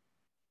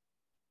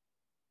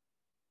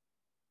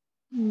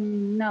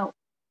 No,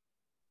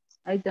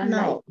 I don't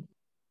like.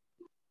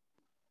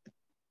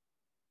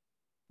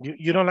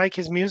 You don't like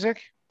his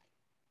music?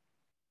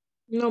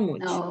 No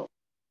much. No.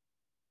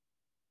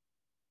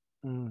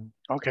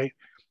 Okay.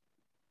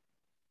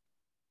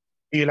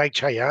 Do you like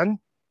Chayanne?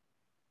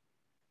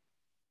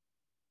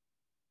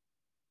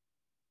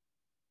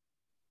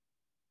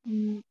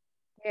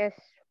 Yes.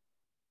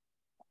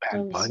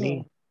 Bad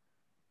Bunny?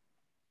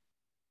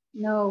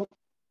 No.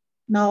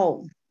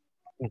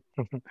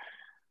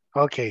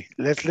 Okay,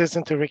 let's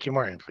listen to Ricky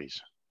Martin,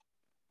 please.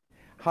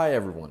 Hi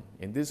everyone.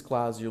 In this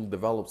class, you'll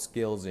develop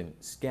skills in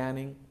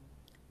scanning,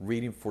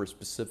 reading for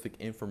specific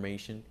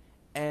information,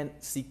 and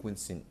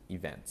sequencing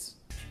events.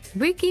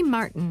 Ricky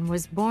Martin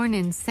was born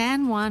in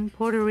San Juan,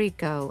 Puerto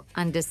Rico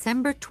on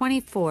December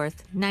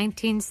 24th,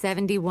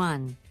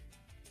 1971.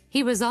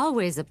 He was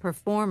always a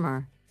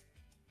performer.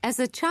 As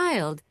a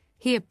child,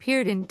 he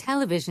appeared in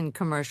television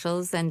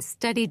commercials and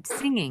studied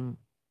singing.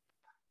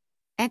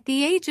 At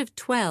the age of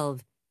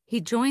 12,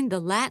 he joined the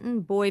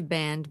Latin boy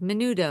band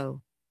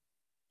Menudo.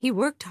 He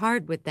worked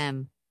hard with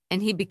them,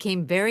 and he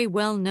became very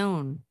well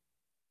known.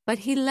 But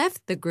he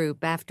left the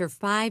group after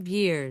 5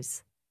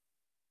 years.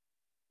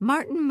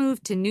 Martin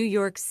moved to New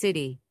York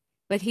City,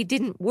 but he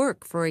didn't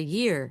work for a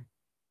year.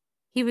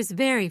 He was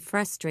very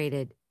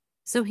frustrated,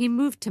 so he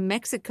moved to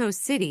Mexico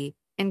City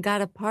and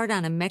got a part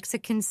on a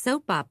Mexican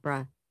soap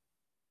opera.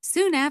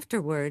 Soon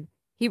afterward,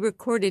 he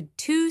recorded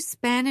 2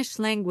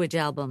 Spanish-language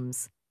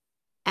albums.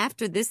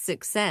 After this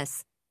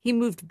success, he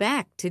moved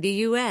back to the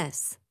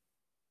U.S.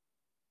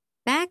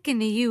 Back in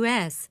the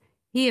U.S.,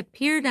 he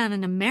appeared on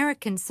an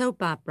American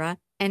soap opera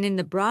and in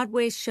the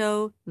Broadway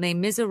show Les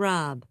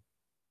Miserables.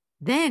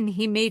 Then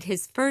he made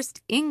his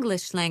first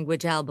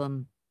English-language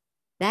album.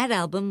 That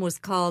album was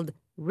called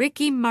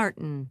Ricky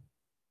Martin.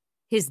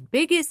 His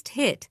biggest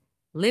hit,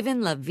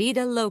 Livin' La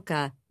Vida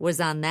Loca,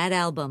 was on that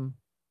album.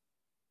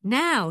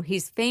 Now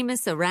he's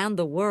famous around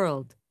the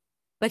world,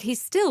 but he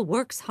still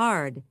works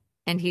hard,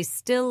 and he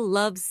still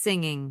loves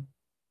singing.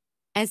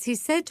 As he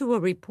said to a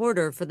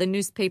reporter for the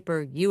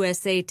newspaper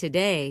USA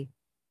Today,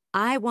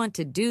 "I want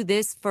to do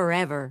this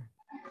forever."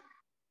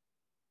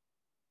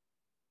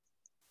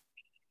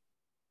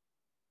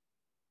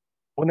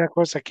 Una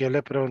cosa que yo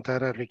le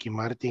preguntara a Ricky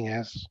Martin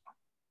es,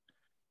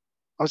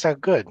 o sea,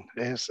 good,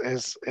 es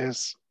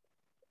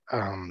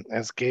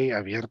gay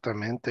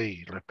abiertamente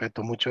y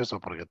respeto mucho eso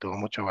porque tuvo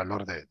mucho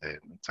valor de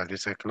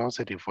salirse del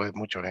closet y fue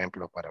mucho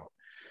ejemplo para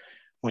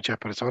muchas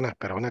personas,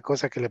 pero una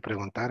cosa que le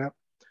preguntara,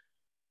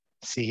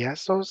 si ya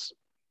sos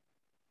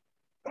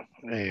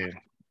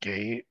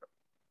gay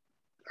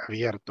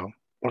abierto,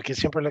 porque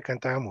siempre le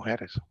cantaba a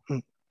mujeres.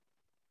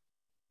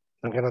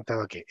 Nunca he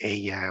notado que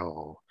ella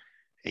o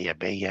ella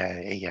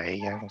bella,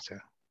 ella, o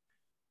sea.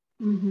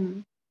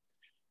 You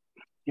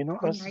know,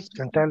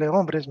 cantarle a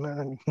hombres,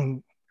 man.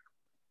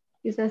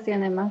 Quizás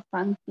tiene más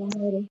fans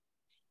mujeres.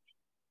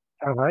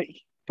 Ajá,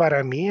 y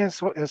para mí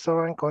eso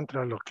va en contra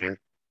de lo que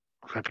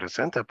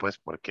representa, pues,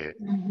 porque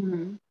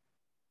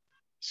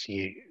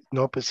si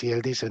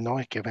él dice, no,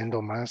 es que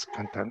vendo más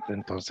cantante,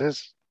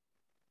 entonces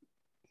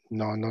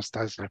no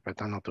estás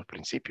respetando tus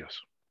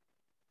principios.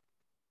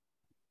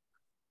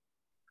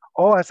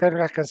 O hacer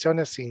las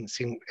canciones sin,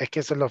 es que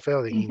eso es lo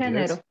feo de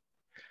inglés. Género.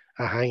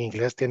 Ajá, en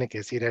inglés tiene que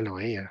decir él o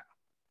ella.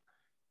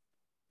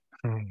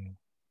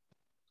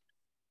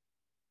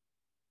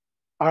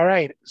 All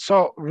right,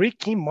 so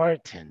Ricky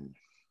Martin.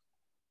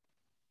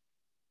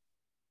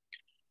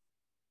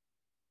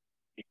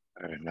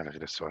 A ver, me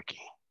regresó aquí.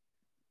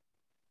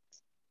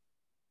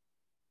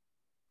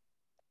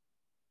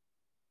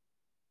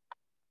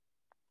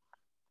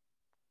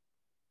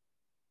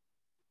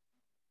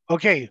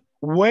 Okay,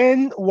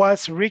 when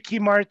was Ricky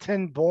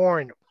Martin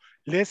born?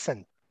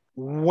 Listen,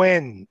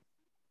 when?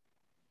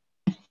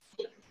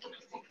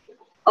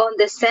 On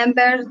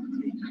December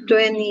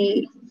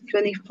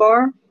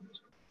 24,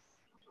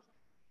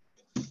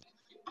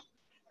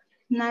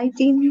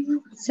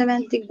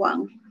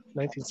 1971.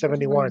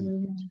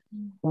 1971.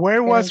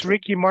 Where was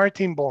Ricky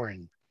Martin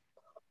born?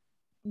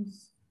 In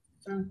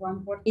San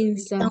Juan,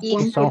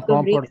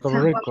 Puerto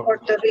Rico.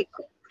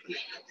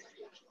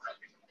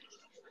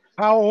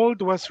 How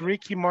old was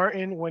Ricky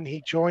Martin when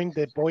he joined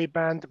the boy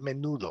band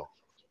Menudo?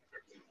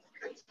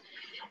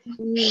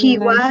 He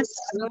was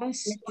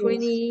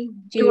 20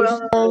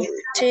 years old.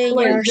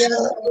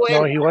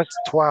 No, he was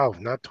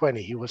 12, not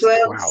 20. He was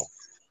 12.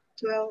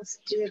 12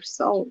 years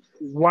old.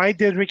 Why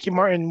did Ricky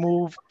Martin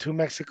move to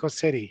Mexico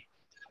City?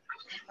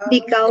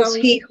 Because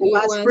he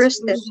was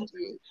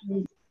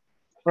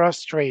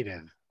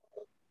Frustrated.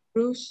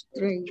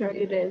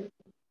 Frustrated.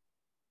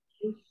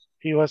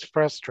 He was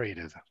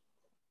frustrated.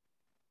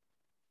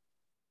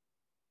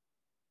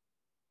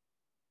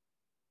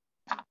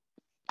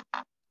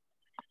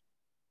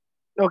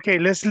 Okay,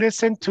 let's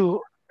listen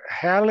to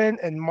Helen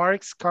and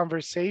Mark's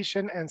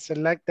conversation and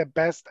select the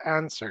best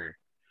answer.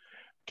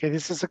 Okay,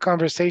 this is a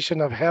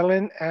conversation of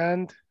Helen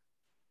and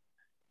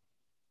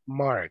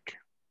Mark.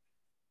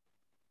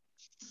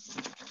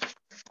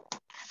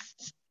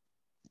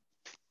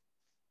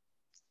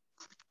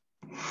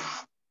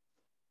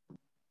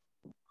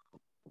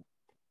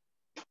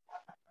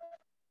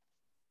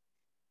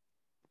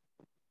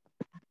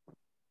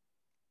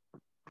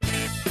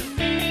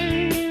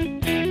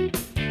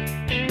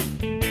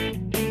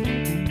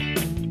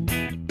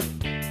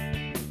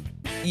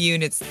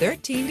 Units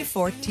 13 to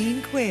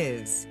 14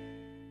 quiz.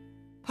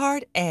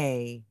 Part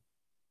A.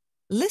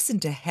 Listen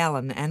to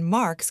Helen and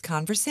Mark's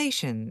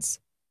conversations.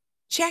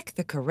 Check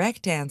the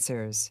correct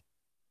answers.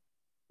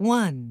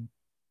 1.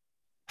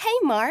 Hey,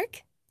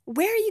 Mark.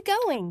 Where are you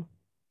going?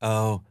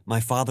 Oh, my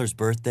father's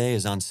birthday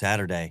is on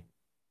Saturday.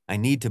 I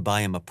need to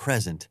buy him a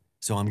present,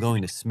 so I'm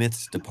going to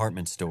Smith's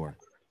department store.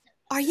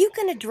 Are you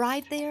going to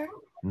drive there?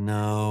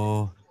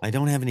 No, I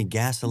don't have any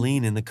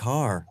gasoline in the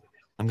car.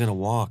 I'm going to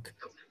walk.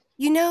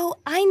 You know,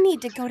 I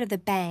need to go to the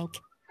bank.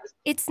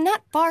 It's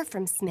not far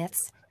from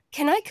Smith's.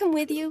 Can I come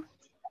with you?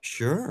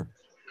 Sure.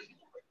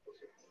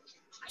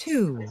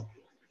 2.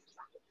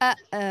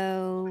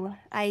 Uh-oh.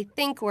 I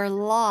think we're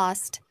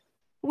lost.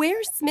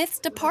 Where's Smith's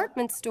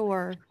department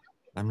store?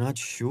 I'm not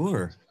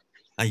sure.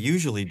 I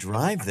usually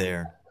drive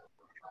there.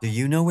 Do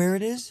you know where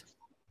it is?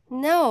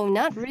 No,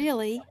 not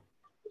really.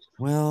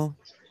 Well,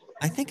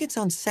 I think it's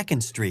on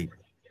 2nd Street.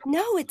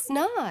 No, it's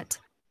not.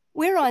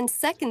 We're on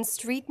 2nd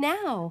Street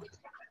now.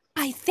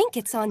 I think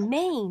it's on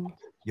Main.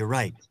 You're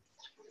right.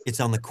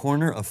 It's on the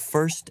corner of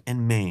 1st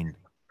and Main.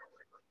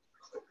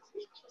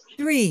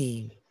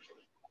 3.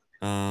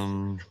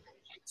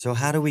 So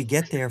how do we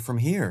get there from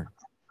here?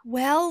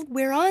 Well,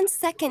 we're on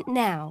Second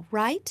now,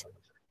 right?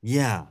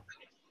 Yeah.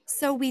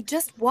 So we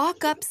just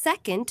walk up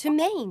Second to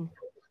Main.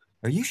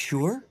 Are you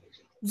sure?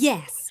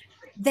 Yes.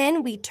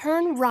 Then we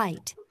turn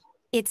right.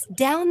 It's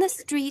down the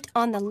street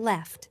on the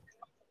left.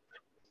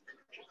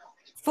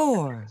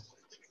 4.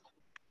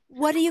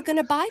 What are you going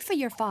to buy for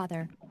your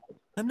father?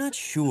 I'm not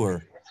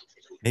sure.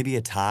 Maybe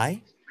a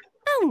tie?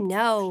 Oh,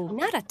 no,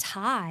 not a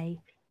tie.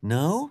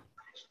 No?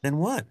 Then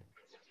what?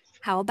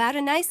 How about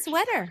a nice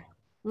sweater?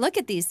 Look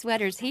at these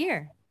sweaters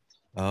here.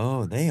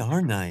 Oh, they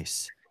are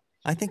nice.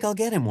 I think I'll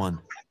get him one.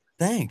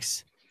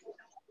 Thanks.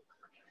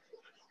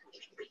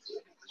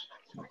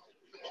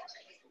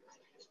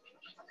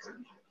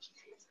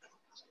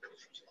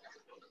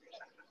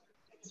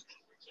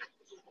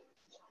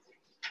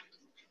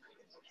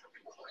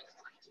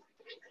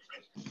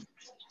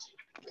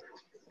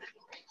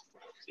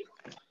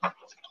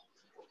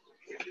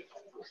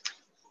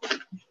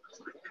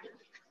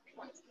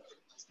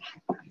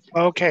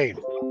 Okay.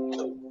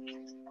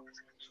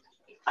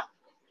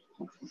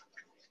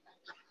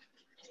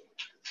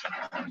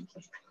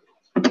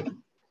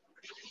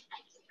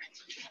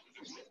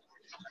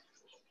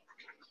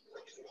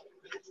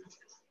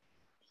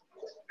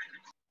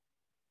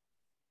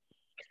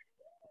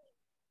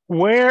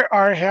 Where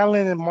are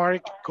Helen and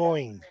Mark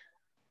going?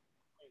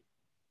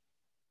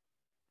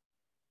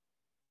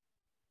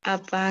 A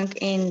bank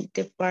and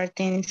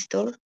department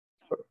store.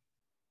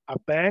 A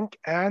bank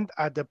and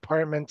a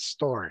department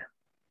store.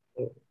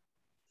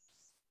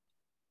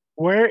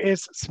 Where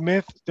is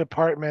Smith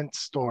department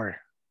store?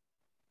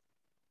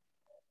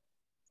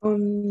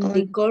 On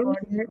the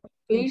corner,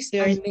 First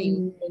and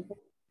Main.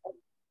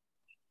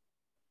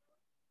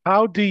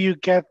 How do you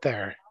get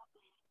there?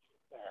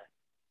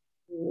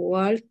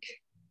 Walk.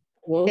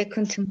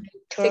 Second to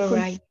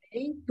right.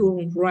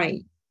 To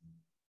right.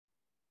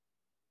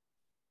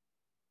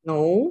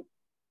 No.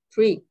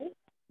 3.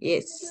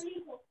 Yes.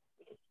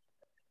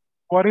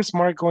 What is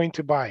Mark going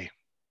to buy?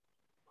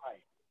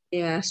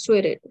 Yeah,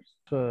 sweater.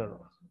 So,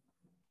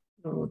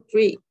 No.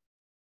 3.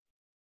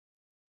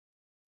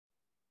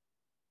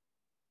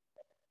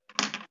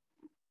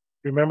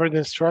 Remember the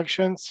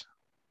instructions?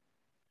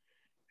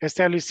 Este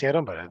ya lo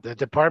hicieron, but the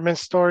department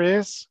store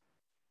is?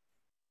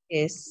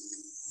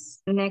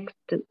 Yes.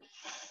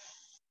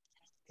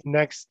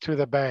 Next to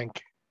the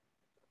bank.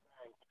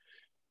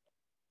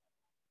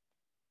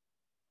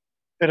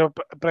 Pero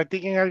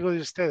practiquen algo de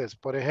ustedes.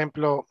 Por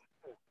ejemplo,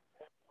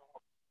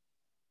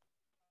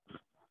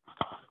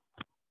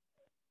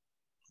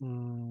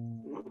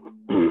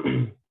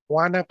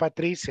 Juana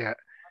Patricia.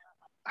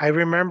 I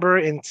remember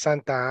in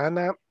Santa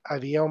Ana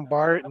había un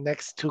bar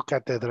next to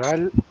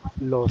Catedral,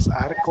 Los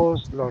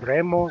Arcos, Los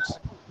Remos.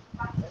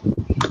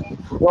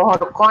 Los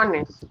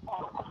horcones.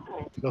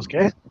 ¿Los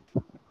qué?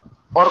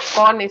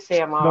 Horcones se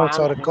llamaban. Los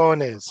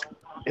Horcones.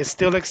 It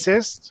still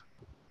exists?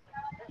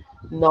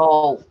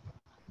 No.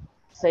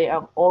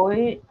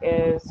 Hoy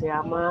se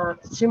llama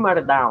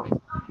Shimmer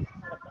Down.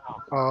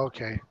 Oh,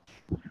 okay.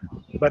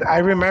 But I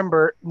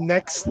remember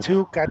next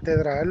to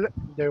Catedral,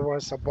 there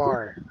was a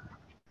bar.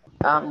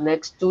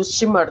 Next to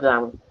Shimmer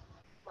Down.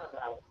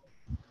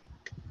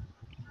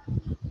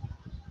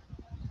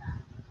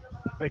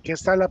 Aquí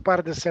está la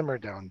par de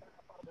Simmerdown.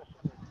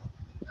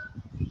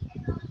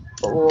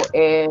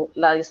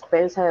 La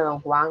despensa de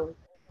Don Juan.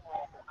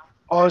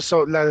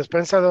 Also, la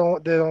despensa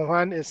de Don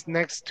Juan is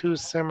next to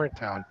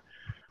Simmertown.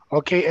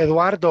 Okay,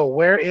 Eduardo,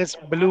 where is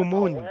Blue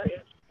Moon?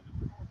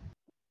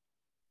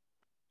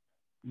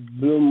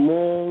 Blue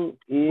Moon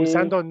is...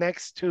 Usando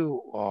next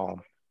to,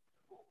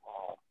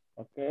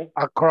 okay.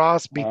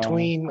 Across,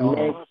 between.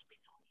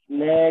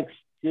 Next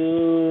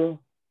to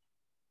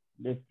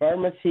the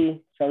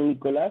pharmacy, San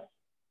Nicolás.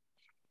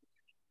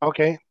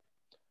 Okay.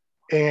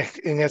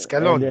 En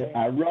Escalón.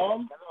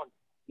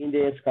 In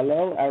the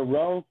Escalón,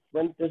 around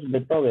Fuentes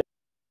Beethoven.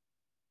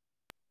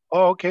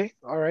 Oh, okay.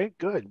 All right,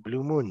 good.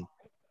 Blue Moon.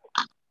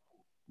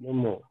 Blue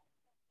Moon.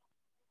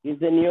 It's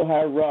the new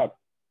Hard Rock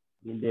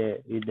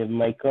in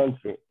my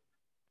country.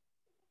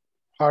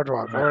 Hard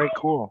Rock. All right,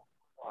 cool.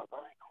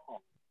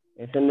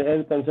 Ese es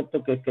el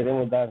concepto que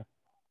queremos dar.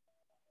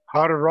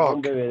 Hard Rock.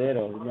 Un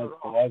bebedero,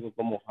 algo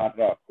como Hard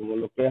Rock, como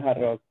lo que es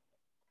Hard Rock.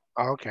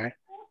 Ah, okay.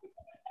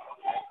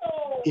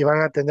 Y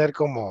van a tener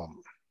como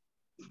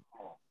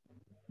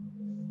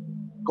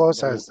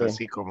cosas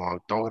así como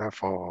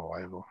autógrafo o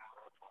algo.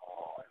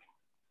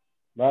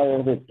 Va a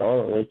haber de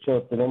todo. De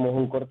hecho, tenemos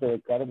un corte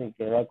de carne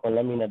que va con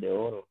láminas de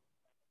oro.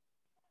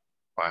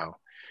 Wow.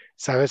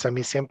 Sabes, a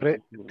mí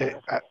siempre,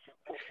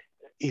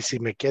 y si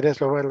me quieres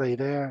robar la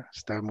idea,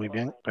 está muy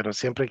bien, pero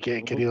siempre que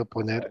he querido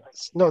poner,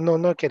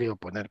 no he querido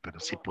poner, pero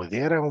si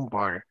pudiera un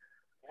bar,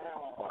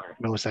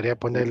 me gustaría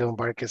ponerle un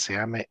bar que se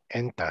llame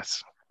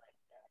Entas.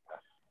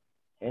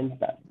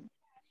 Entas.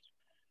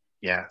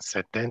 Ya,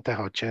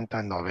 70,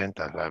 80,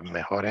 90, la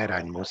mejor era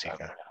en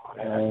música.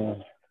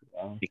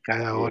 Y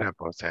cada hora,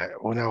 pues, o sea,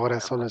 una hora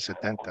solo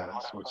 70,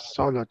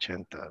 solo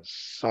 80,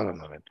 solo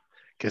 90.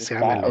 Que se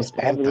llame los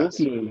Entas.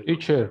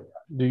 Teacher.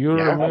 Do you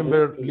Yeah.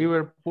 remember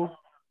Liverpool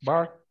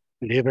bar?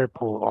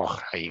 Liverpool, oh,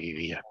 ahí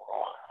vivía.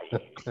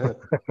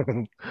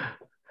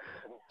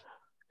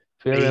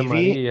 Fiebre Ahí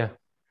amarilla.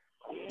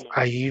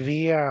 ahí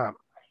vivía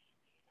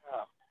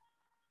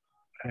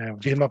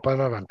Vilma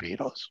Palma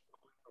Vampiros.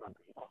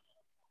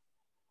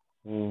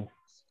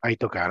 Ahí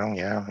tocaron,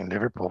 ya, en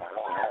Liverpool.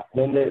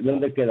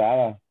 ¿Dónde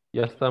quedaba?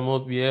 Ya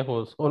estamos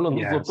viejos. Solo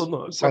Yes. nosotros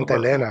nos Santa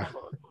acordamos.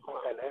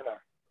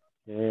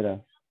 Elena.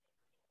 Era.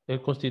 El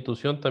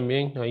Constitución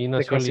también, ahí The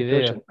nació la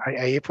idea. Constitution.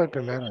 Ahí fue el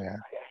primero, ya.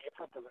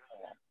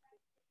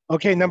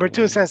 Okay, number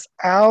 2 says,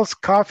 Al's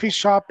coffee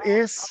shop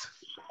is?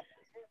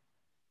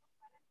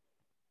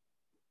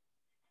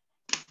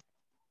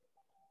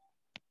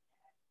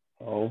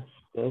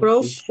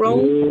 Across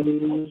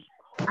from.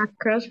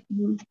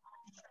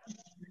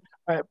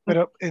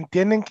 Pero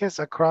entienden que es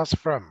across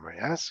from,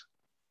 yes?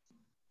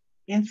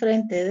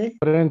 Enfrente de.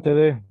 Frente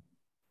de.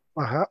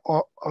 Ajá,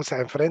 o sea,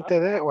 enfrente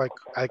de o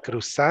al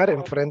cruzar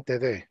enfrente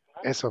de.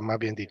 Eso más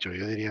bien dicho,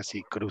 yo diría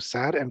así,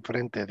 cruzar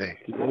enfrente de.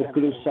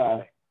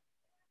 Cruzar.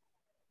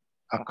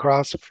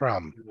 Across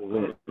from.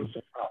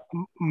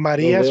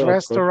 Maria's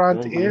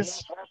restaurant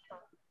is?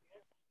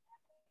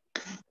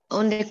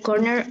 On the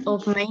corner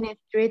of Main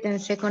Street and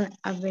 2nd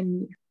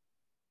Avenue.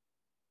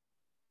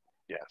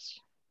 Yes.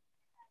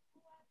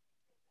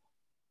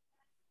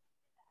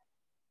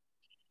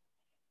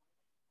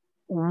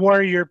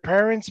 Were your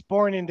parents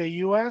born in the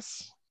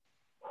U.S.?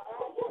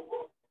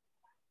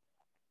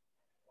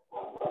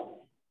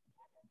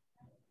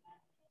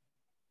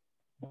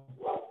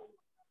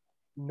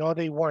 No,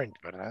 they weren't,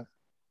 ¿verdad?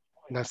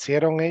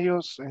 ¿Nacieron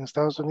ellos en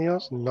Estados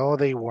Unidos? No,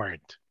 they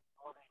weren't.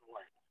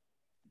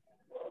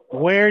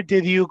 Where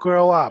did you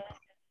grow up?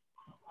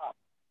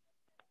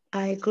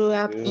 I grew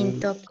up in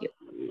Tokyo.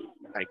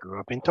 I grew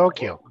up in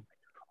Tokyo.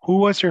 Who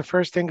was your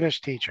first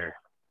English teacher?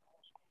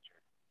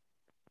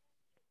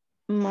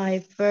 My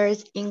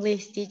first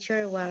English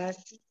teacher was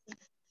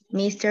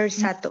Mr.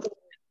 Sato.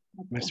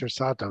 Mr.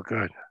 Sato,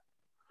 good.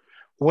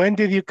 When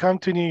did you come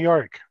to New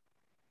York?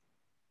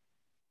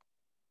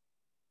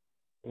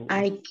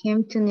 I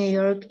came to New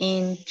York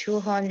in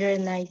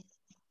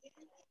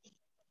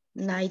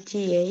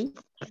 1998.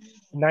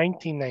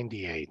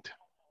 1998.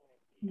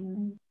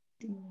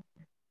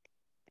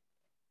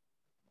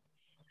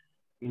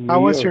 How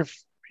was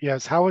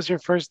your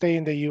first day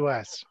in the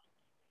U.S.?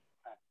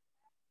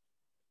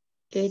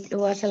 It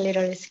was a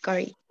little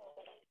scary.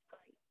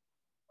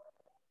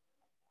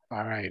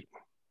 All right.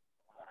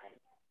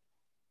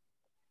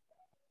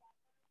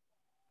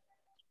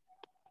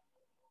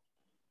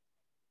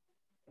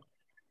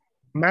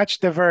 Match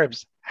the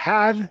verbs.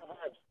 Had.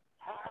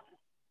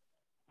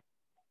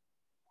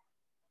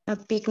 A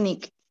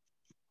picnic.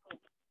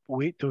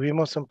 We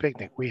tuvimos un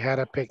picnic. We had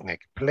a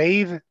picnic.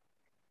 Played.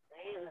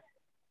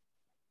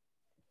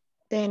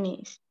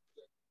 Tennis.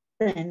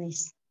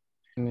 Tennis.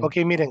 Ok,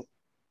 miren.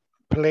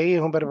 Play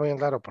es un verbo bien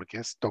raro porque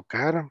es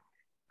tocar.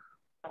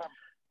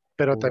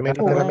 Pero también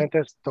literalmente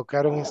es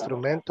tocar un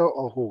instrumento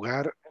o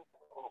jugar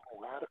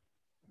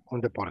un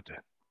deporte.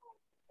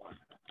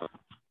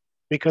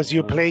 Because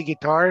you play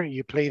guitar,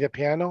 you play the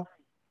piano.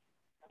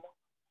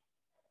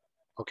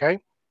 Okay?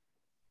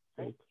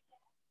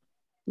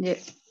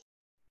 Yes.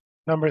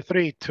 Number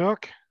 3,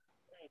 took.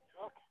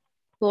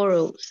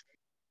 Photos.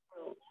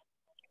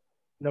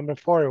 Number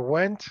 4,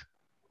 went.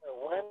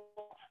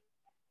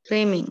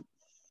 Swimming.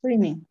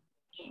 Swimming.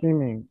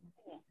 Swimming.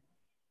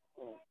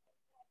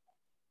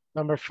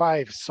 Number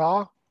 5,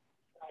 saw.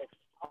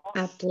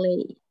 A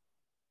play.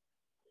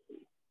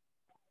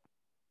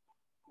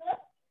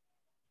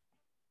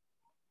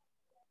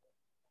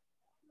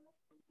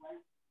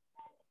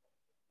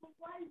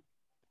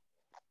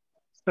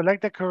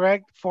 Select the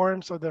correct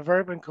forms of the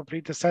verb and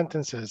complete the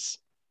sentences.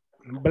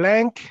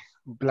 Blank,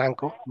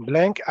 blanco,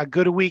 blank, a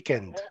good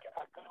weekend.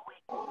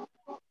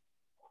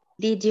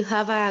 Did you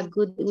have a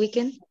good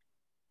weekend?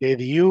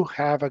 Did you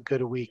have a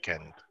good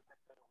weekend?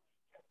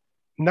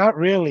 Not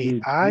really.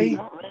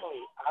 Not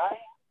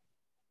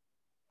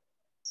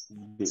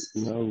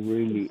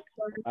really.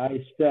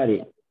 I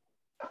studied.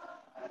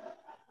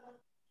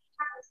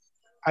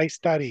 I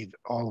studied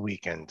all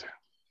weekend.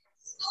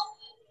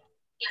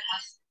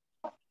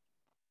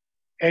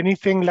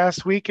 Anything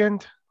last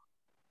weekend?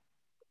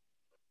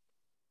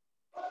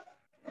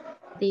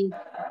 Did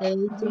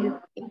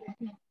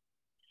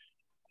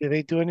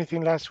they do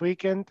anything last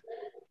weekend?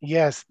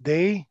 Yes,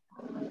 they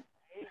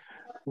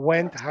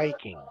went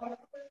hiking.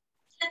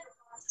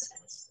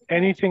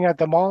 Anything at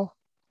the mall?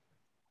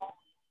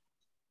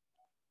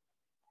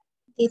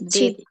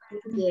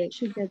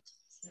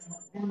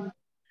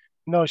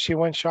 No, she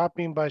went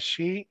shopping, but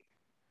she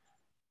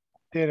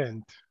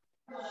didn't.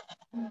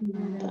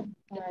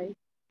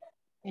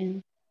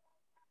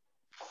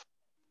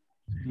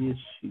 Yes,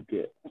 she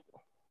did.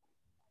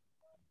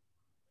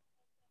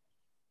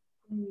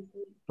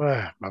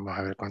 Vamos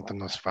a ver cuánto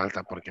nos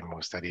falta porque me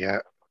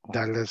gustaría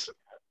darles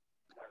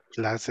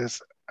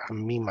clases a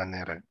mi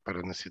manera,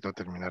 pero necesito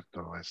terminar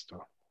todo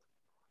esto.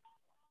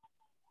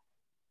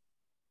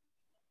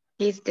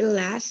 Is the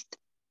last?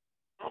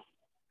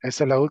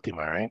 Esa es la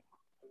última, right?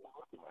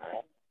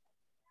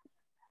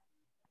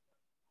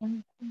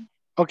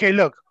 Okay,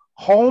 look.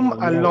 Home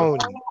alone.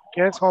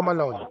 ¿Qué es home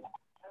alone?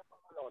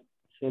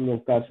 Solo en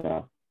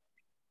casa.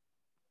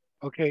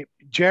 Okay,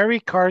 Jerry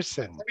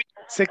Carson,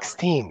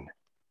 16,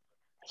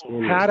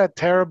 had a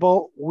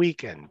terrible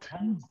weekend.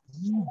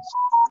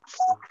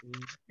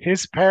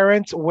 His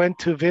parents went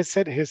to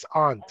visit his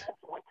aunt.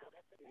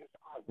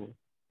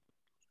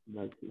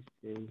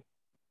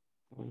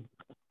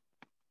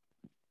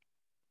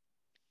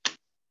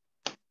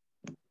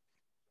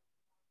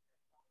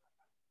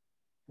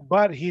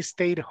 But he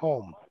stayed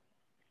home.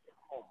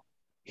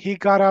 He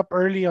got up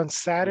early on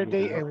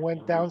Saturday and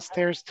went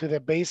downstairs to the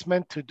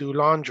basement to do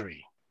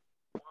laundry.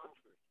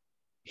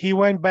 He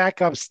went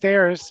back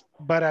upstairs,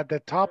 but at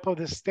the top of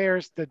the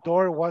stairs, the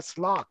door was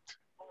locked.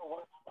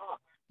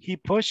 He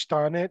pushed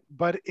on it,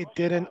 but it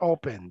didn't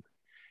open.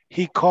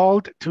 He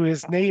called to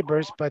his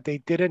neighbors, but they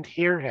didn't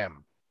hear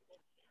him.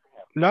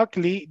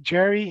 Luckily,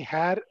 Jerry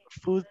had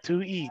food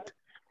to eat.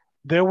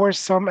 There were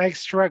some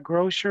extra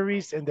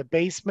groceries in the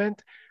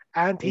basement,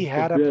 and he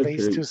had a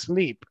place to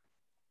sleep.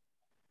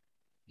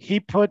 He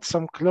put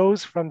some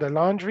clothes from the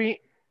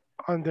laundry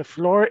on the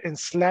floor and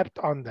slept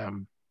on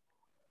them.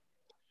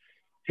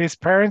 His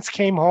parents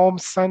came home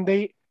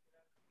Sunday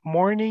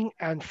morning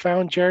and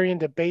found Jerry in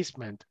the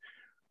basement.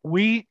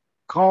 We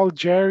called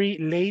Jerry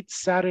late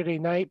Saturday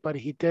night, but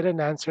he didn't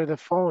answer the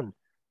phone.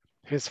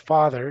 His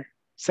father,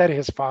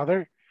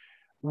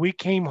 we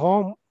came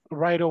home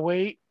right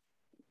away.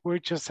 We're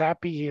just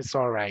happy he's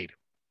all right.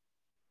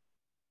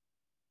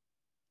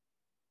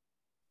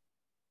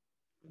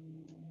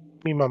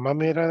 Mi mamá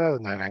me hubiera dado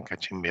una gran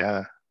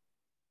cachimbeada.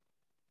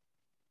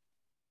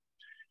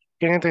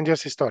 ¿Quién entendió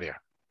esa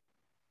historia?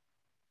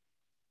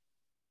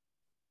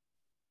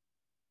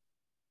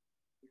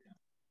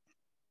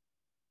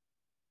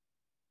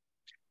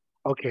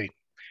 Ok.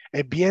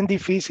 Es bien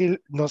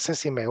difícil, no sé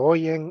si me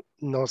oyen,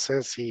 no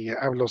sé si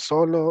hablo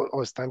solo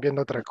o están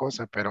viendo otra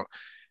cosa, pero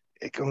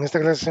con esta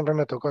clase siempre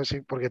me tocó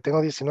decir, porque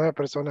tengo 19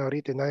 personas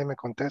ahorita y nadie me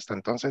contesta,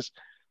 entonces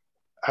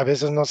a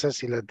veces no sé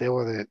si les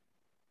debo de,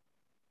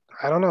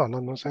 I don't know,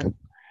 no sé.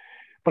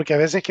 Porque a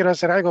veces quiero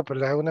hacer algo, pero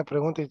le hago una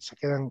pregunta y se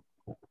quedan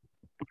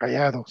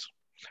callados.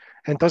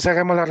 Entonces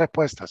hagamos las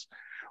respuestas.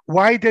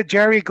 Why did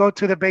Jerry go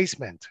to the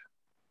basement?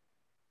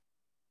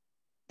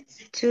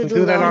 To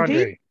do the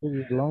laundry.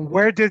 laundry.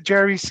 Where did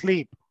Jerry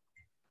sleep?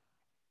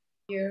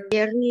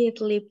 Jerry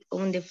sleep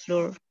on the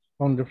floor.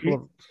 On the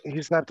floor.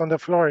 He slept on the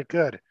floor,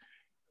 good.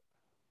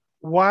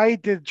 Why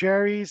did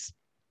Jerry's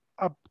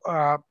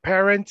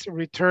parents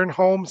return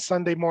home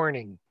Sunday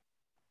morning?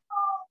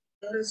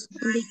 Because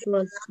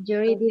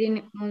Jerry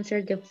didn't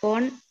answer the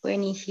phone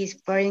when his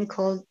parents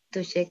called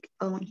to check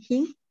on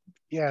him.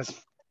 Yes.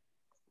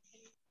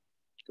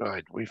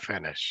 Good, we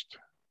finished.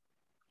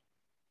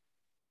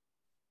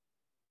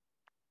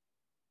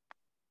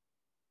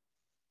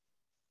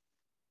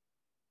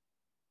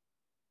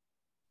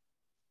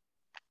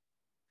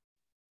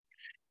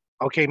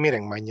 Ok,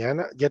 miren,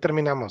 mañana ya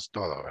terminamos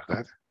todo,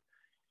 ¿verdad?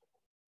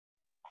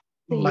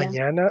 Sí,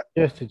 mañana,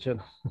 Yes, teacher.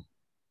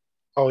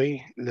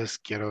 hoy les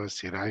quiero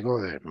decir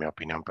algo de mi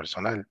opinión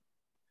personal.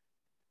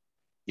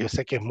 Yo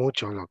sé que es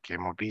mucho lo que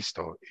hemos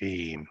visto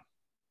y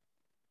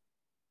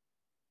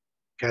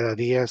cada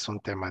día es un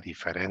tema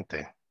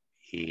diferente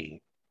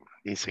y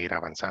seguir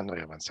avanzando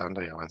y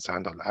avanzando y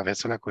avanzando. A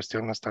veces la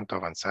cuestión no es tanto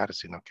avanzar,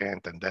 sino que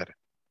entender.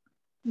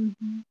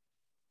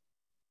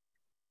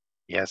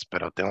 Yes,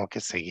 pero tengo que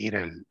seguir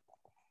el...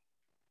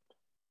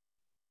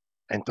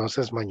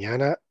 Entonces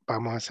mañana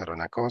vamos a hacer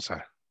una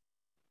cosa.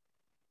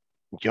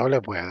 Yo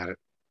les voy a dar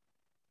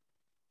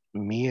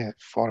mi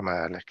forma de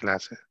dar las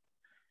clases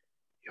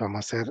y vamos a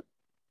hacer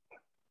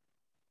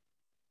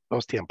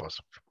 2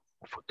 tiempos,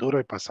 futuro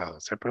y pasado.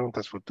 Hacer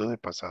preguntas futuro y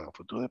pasado,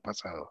 futuro y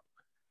pasado.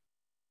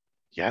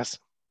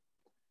 Yes.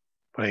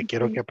 Porque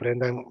quiero que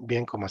aprendan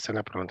bien cómo hacer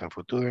la pregunta en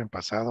futuro, en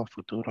pasado,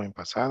 futuro, en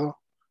pasado.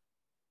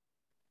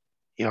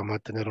 Y vamos a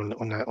tener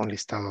un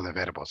listado de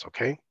verbos, ¿ok?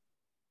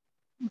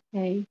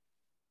 Ok.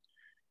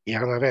 Y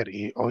van a ver,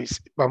 y hoy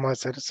vamos a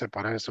hacer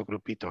separar esos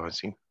grupitos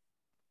así.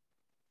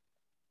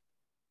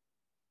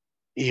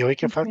 Y hoy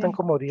que faltan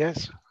como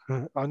 10.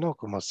 No,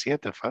 como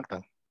 7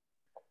 faltan.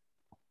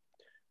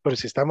 Pero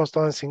si estamos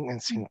todos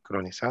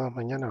sincronizados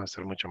mañana va a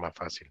ser mucho más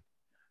fácil.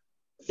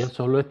 ¿Ya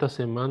solo esta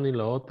semana y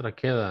la otra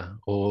queda?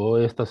 ¿O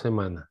esta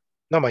semana?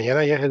 No,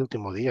 mañana ya es el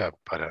último día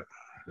para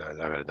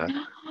la verdad.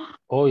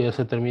 Oh, ya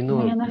se terminó.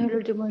 Mañana es el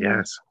último día.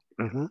 Yes.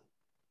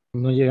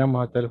 No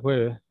llegamos hasta el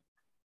jueves.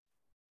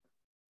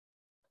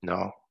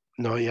 No,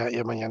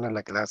 ya mañana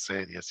la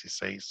clase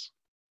 16.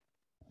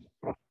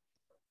 ¿Verdad?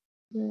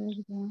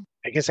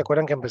 Es que se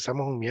acuerdan que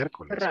empezamos un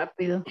miércoles.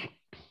 Rápido.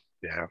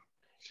 Ya.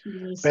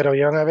 Yes. Pero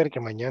ya van a ver que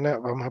mañana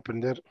vamos a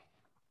aprender.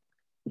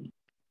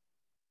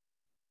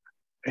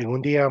 En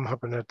un día vamos a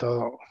aprender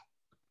todo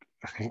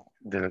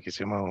de lo que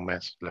hicimos en un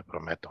mes, les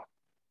prometo.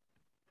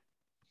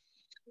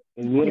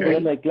 El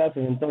miércoles no hay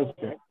clases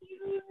entonces.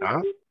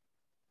 ¿Ah?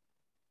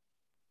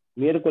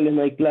 Miércoles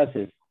no hay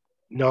clases.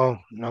 No.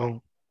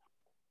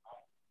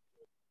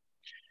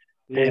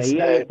 Y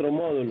ahí hay otro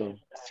módulo.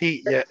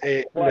 Sí, ya,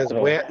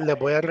 les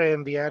voy a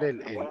reenviar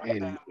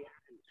el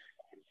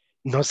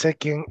no sé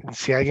quién,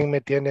 si alguien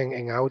me tiene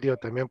en audio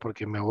también,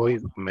 porque me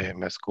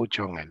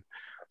escucho en o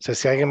sea,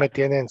 si alguien me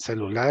tiene en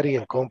celular y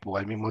en compu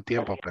al mismo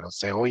tiempo, pero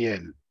se oye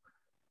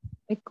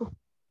Eco.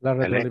 La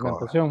el eco.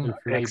 retroalimentación.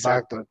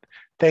 Exacto.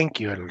 Thank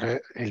you,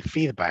 el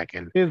feedback.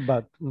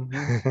 Feedback.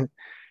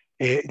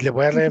 Le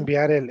voy a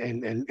reenviar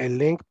el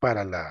link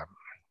para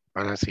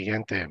el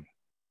siguiente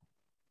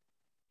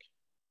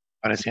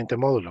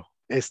módulo.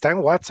 Está en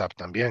WhatsApp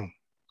también.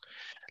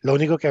 Lo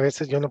único que a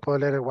veces yo no puedo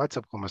leer el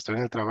WhatsApp como estoy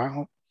en el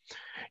trabajo.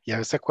 Y a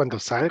veces cuando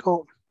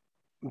salgo,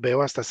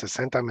 veo hasta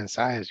 60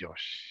 mensajes. Yo,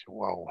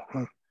 wow,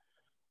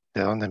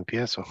 ¿de dónde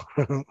empiezo?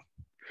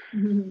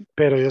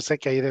 Pero yo sé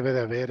que ahí debe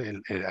de haber,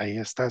 ahí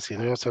está, si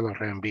no yo se lo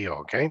reenvío,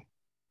 ¿ok?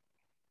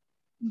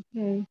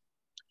 Okay.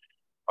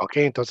 Ok,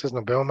 entonces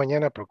nos vemos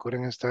mañana,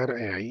 procuren estar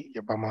ahí,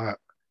 ya vamos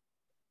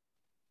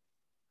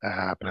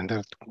a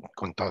aprender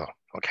con todo,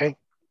 ¿ok?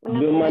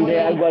 Yo mandé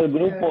algo al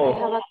grupo.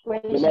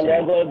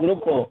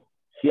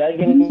 Si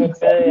alguien me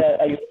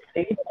puede ayudar,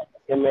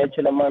 que me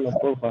eche la mano,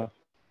 porfa.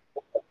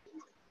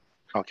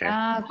 Ok.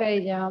 Ah, ok,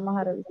 ya vamos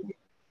a revisar.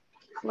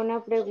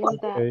 Una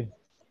pregunta,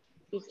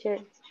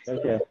 teacher.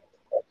 Gracias.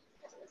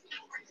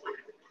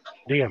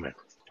 Dígame.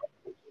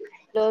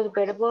 ¿Los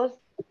verbos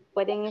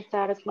pueden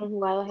estar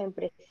conjugados en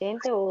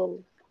presente o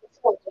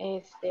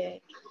en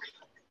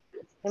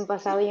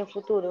pasado y en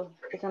futuro?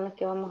 Que son los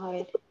que vamos a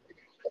ver.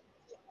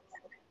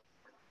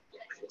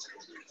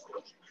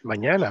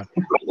 Mañana.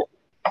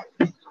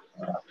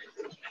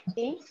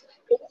 ¿Sí?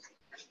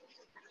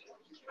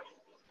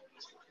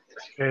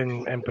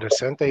 En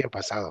presente y en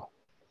pasado.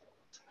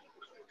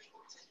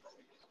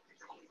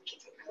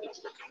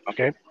 Ok.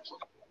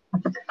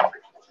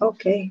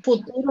 Ok.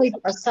 Futuro y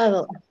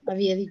pasado,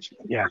 había dicho.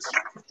 Yes.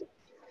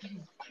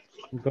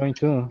 Going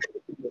to.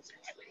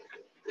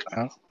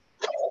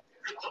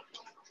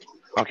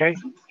 Okay,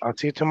 I'll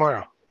see you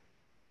tomorrow.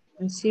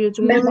 See you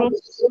tomorrow.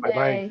 Bye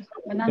bye.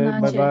 Buenas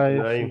noches.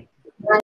 Bye bye.